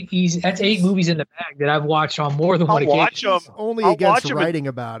 that's 8 movies in the bag that I've watched on more than one occasion. Only against writing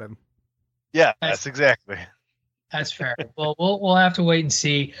about him. Yeah, that's exactly. That's fair. Well, we'll have to wait and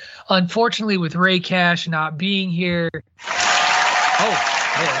see. Unfortunately, with Ray Cash not being here.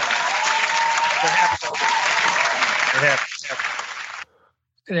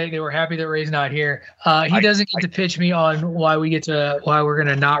 They were happy that Ray's not here. He doesn't get to pitch me on why we're going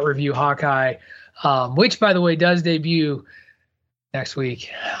to not review Hawkeye, which, by the way, does debut next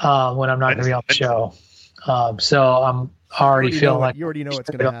week when I'm not going to be on the show. So I'm already feeling like you already know what's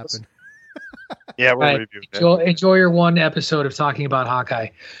going to happen. Yeah, we're Right. reviewing it. Enjoy your one episode of talking about Hawkeye.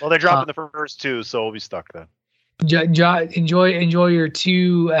 Well, they're dropping the first two, so we'll be stuck then. Enjoy your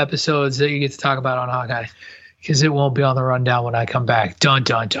 2 episodes that you get to talk about on Hawkeye, because it won't be on the rundown when I come back. Dun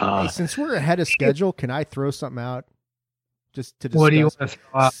dun dun. Hey, since we're ahead of schedule, can I throw something out just to discuss? What do you want to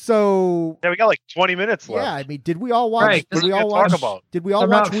throw out? So yeah, we got like 20 minutes left. Yeah, I mean, did we all watch? Right, did we all talk watch? about. Did we all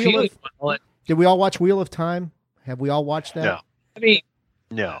watch Wheel of? Did we all watch Wheel of Time? Have we all watched that? No. I mean,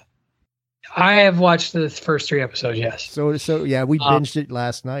 no. I have watched the first 3 episodes. Yes. So yeah, we binged it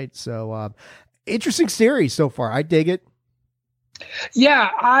last night. So interesting series so far. I dig it. Yeah,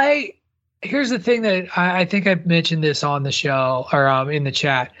 here's the thing that I think I've mentioned this on the show or in the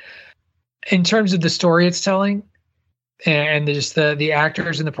chat. In terms of the story it's telling, and just the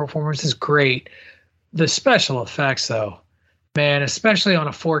actors and the performance is great. The special effects, though, man, especially on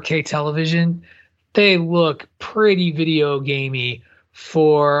a 4K television, they look pretty video gamey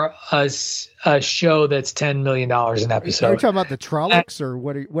for a show that's $10 million an episode. Are you talking about the Trollocs, or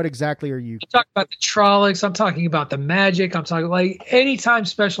what exactly are you? I'm talking about the Trollocs. I'm talking about the magic. I'm talking like anytime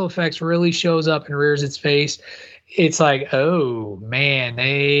special effects really shows up and rears its face, it's like, oh man,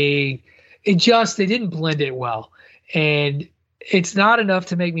 they didn't blend it well. And it's not enough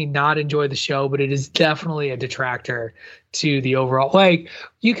to make me not enjoy the show, but it is definitely a detractor to the overall. Like,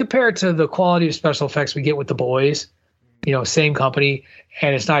 you compare it to the quality of special effects we get with The Boys, same company,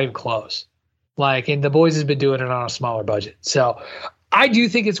 and it's not even close. Like, and The Boys has been doing it on a smaller budget. So I do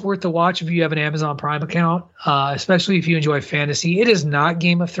think it's worth the watch if you have an Amazon Prime account, especially if you enjoy fantasy. It is not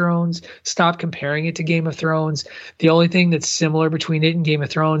Game of Thrones. Stop comparing it to Game of Thrones. The only thing that's similar between it and Game of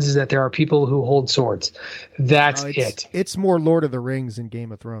Thrones is that there are people who hold swords. That's it. It's more Lord of the Rings than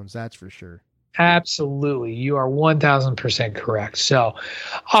Game of Thrones, that's for sure. Absolutely. You are 1,000% correct. So,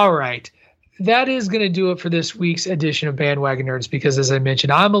 all right. That is going to do it for this week's edition of Bandwagon Nerds, because as I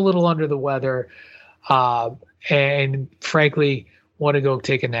mentioned, I'm a little under the weather and frankly want to go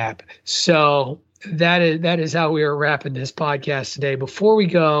take a nap. So that is how we are wrapping this podcast today. Before we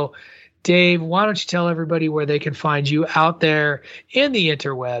go, Dave, why don't you tell everybody where they can find you out there in the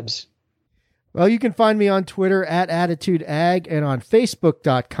interwebs? Well, you can find me on Twitter at AttitudeAg and on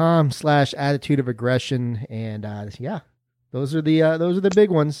Facebook.com/AttitudeOfAggression. And those are the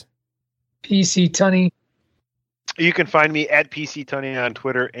big ones. PC Tunney. You can find me at PC Tunney on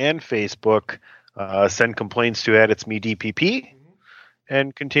Twitter and Facebook. Send complaints to @It'sMeDPP,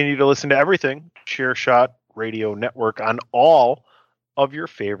 and continue to listen to everything ChairShot Radio Network on all of your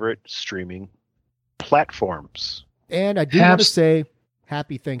favorite streaming platforms. And I do want to say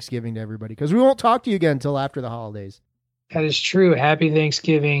happy Thanksgiving to everybody, because we won't talk to you again until after the holidays. That is true. Happy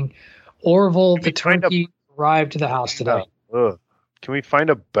Thanksgiving. Orville the turkey arrived to the house today. Can we find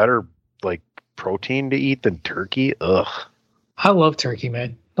a better protein to eat than turkey? Ugh. I love turkey,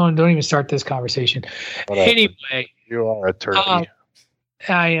 man. Don't even start this conversation. Anyway, you are a turkey.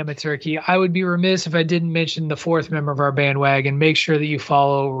 I am a turkey. I would be remiss if I didn't mention the 4th member of our bandwagon. Make sure that you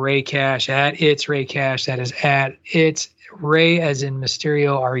follow Ray Cash at It's Ray Cash. That is at It's Ray as in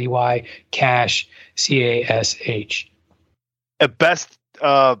Mysterio, REY, Cash, CASH. Best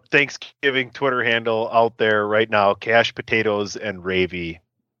Thanksgiving Twitter handle out there right now: Cash Potatoes and Ravy.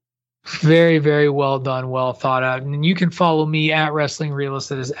 Very, very well done, well thought out. And you can follow me at Wrestling Realist.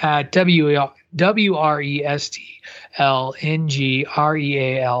 That is at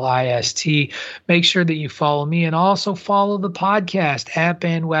WRESTLNGREALIST. Make sure that you follow me, and also follow the podcast at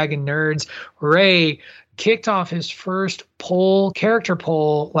Bandwagon Nerds. Ray kicked off his first character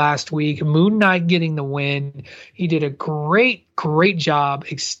poll last week. Moon Knight getting the win. He did a great job.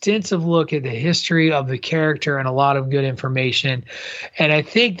 Extensive look at the history of the character and a lot of good information. And I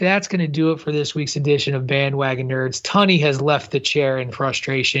think that's going to do it for this week's edition of Bandwagon Nerds. Tunney has left the chair in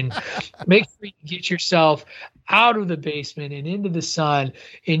frustration. Make sure you get yourself out of the basement and into the sun.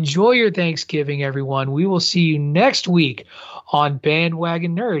 Enjoy your Thanksgiving, everyone. We will see you next week on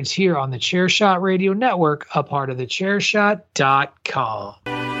Bandwagon Nerds here on the ChairShot Radio Network, a part of the ChairShot.com.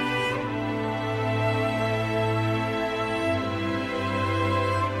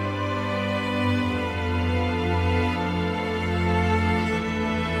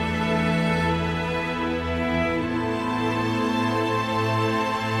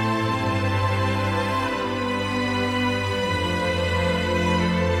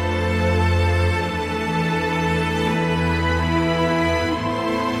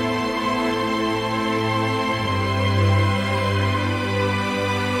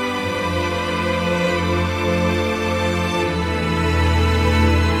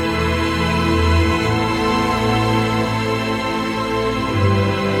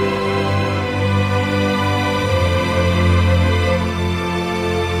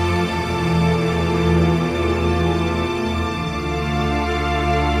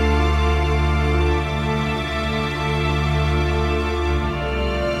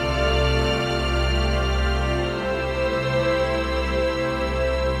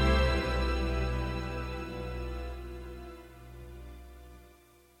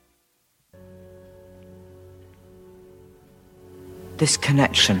 this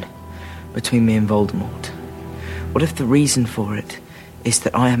connection between me and Voldemort? What if the reason for it is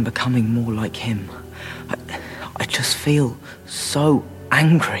that I am becoming more like him? I just feel so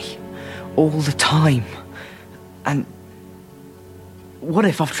angry all the time. And what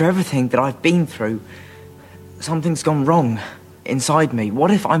if after everything that I've been through, something's gone wrong inside me? What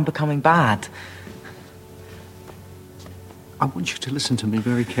if I'm becoming bad? I want you to listen to me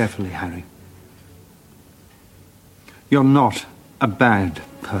very carefully, Harry. You're not a bad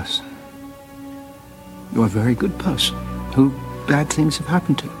person. You're a very good person who bad things have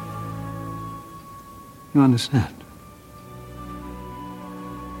happened to. You understand?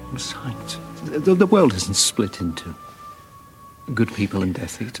 Besides, the world isn't split into good people and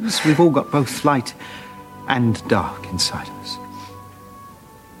Death Eaters. We've all got both light and dark inside us.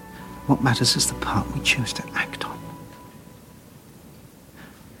 What matters is the part we choose to act on.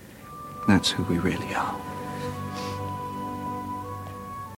 That's who we really are.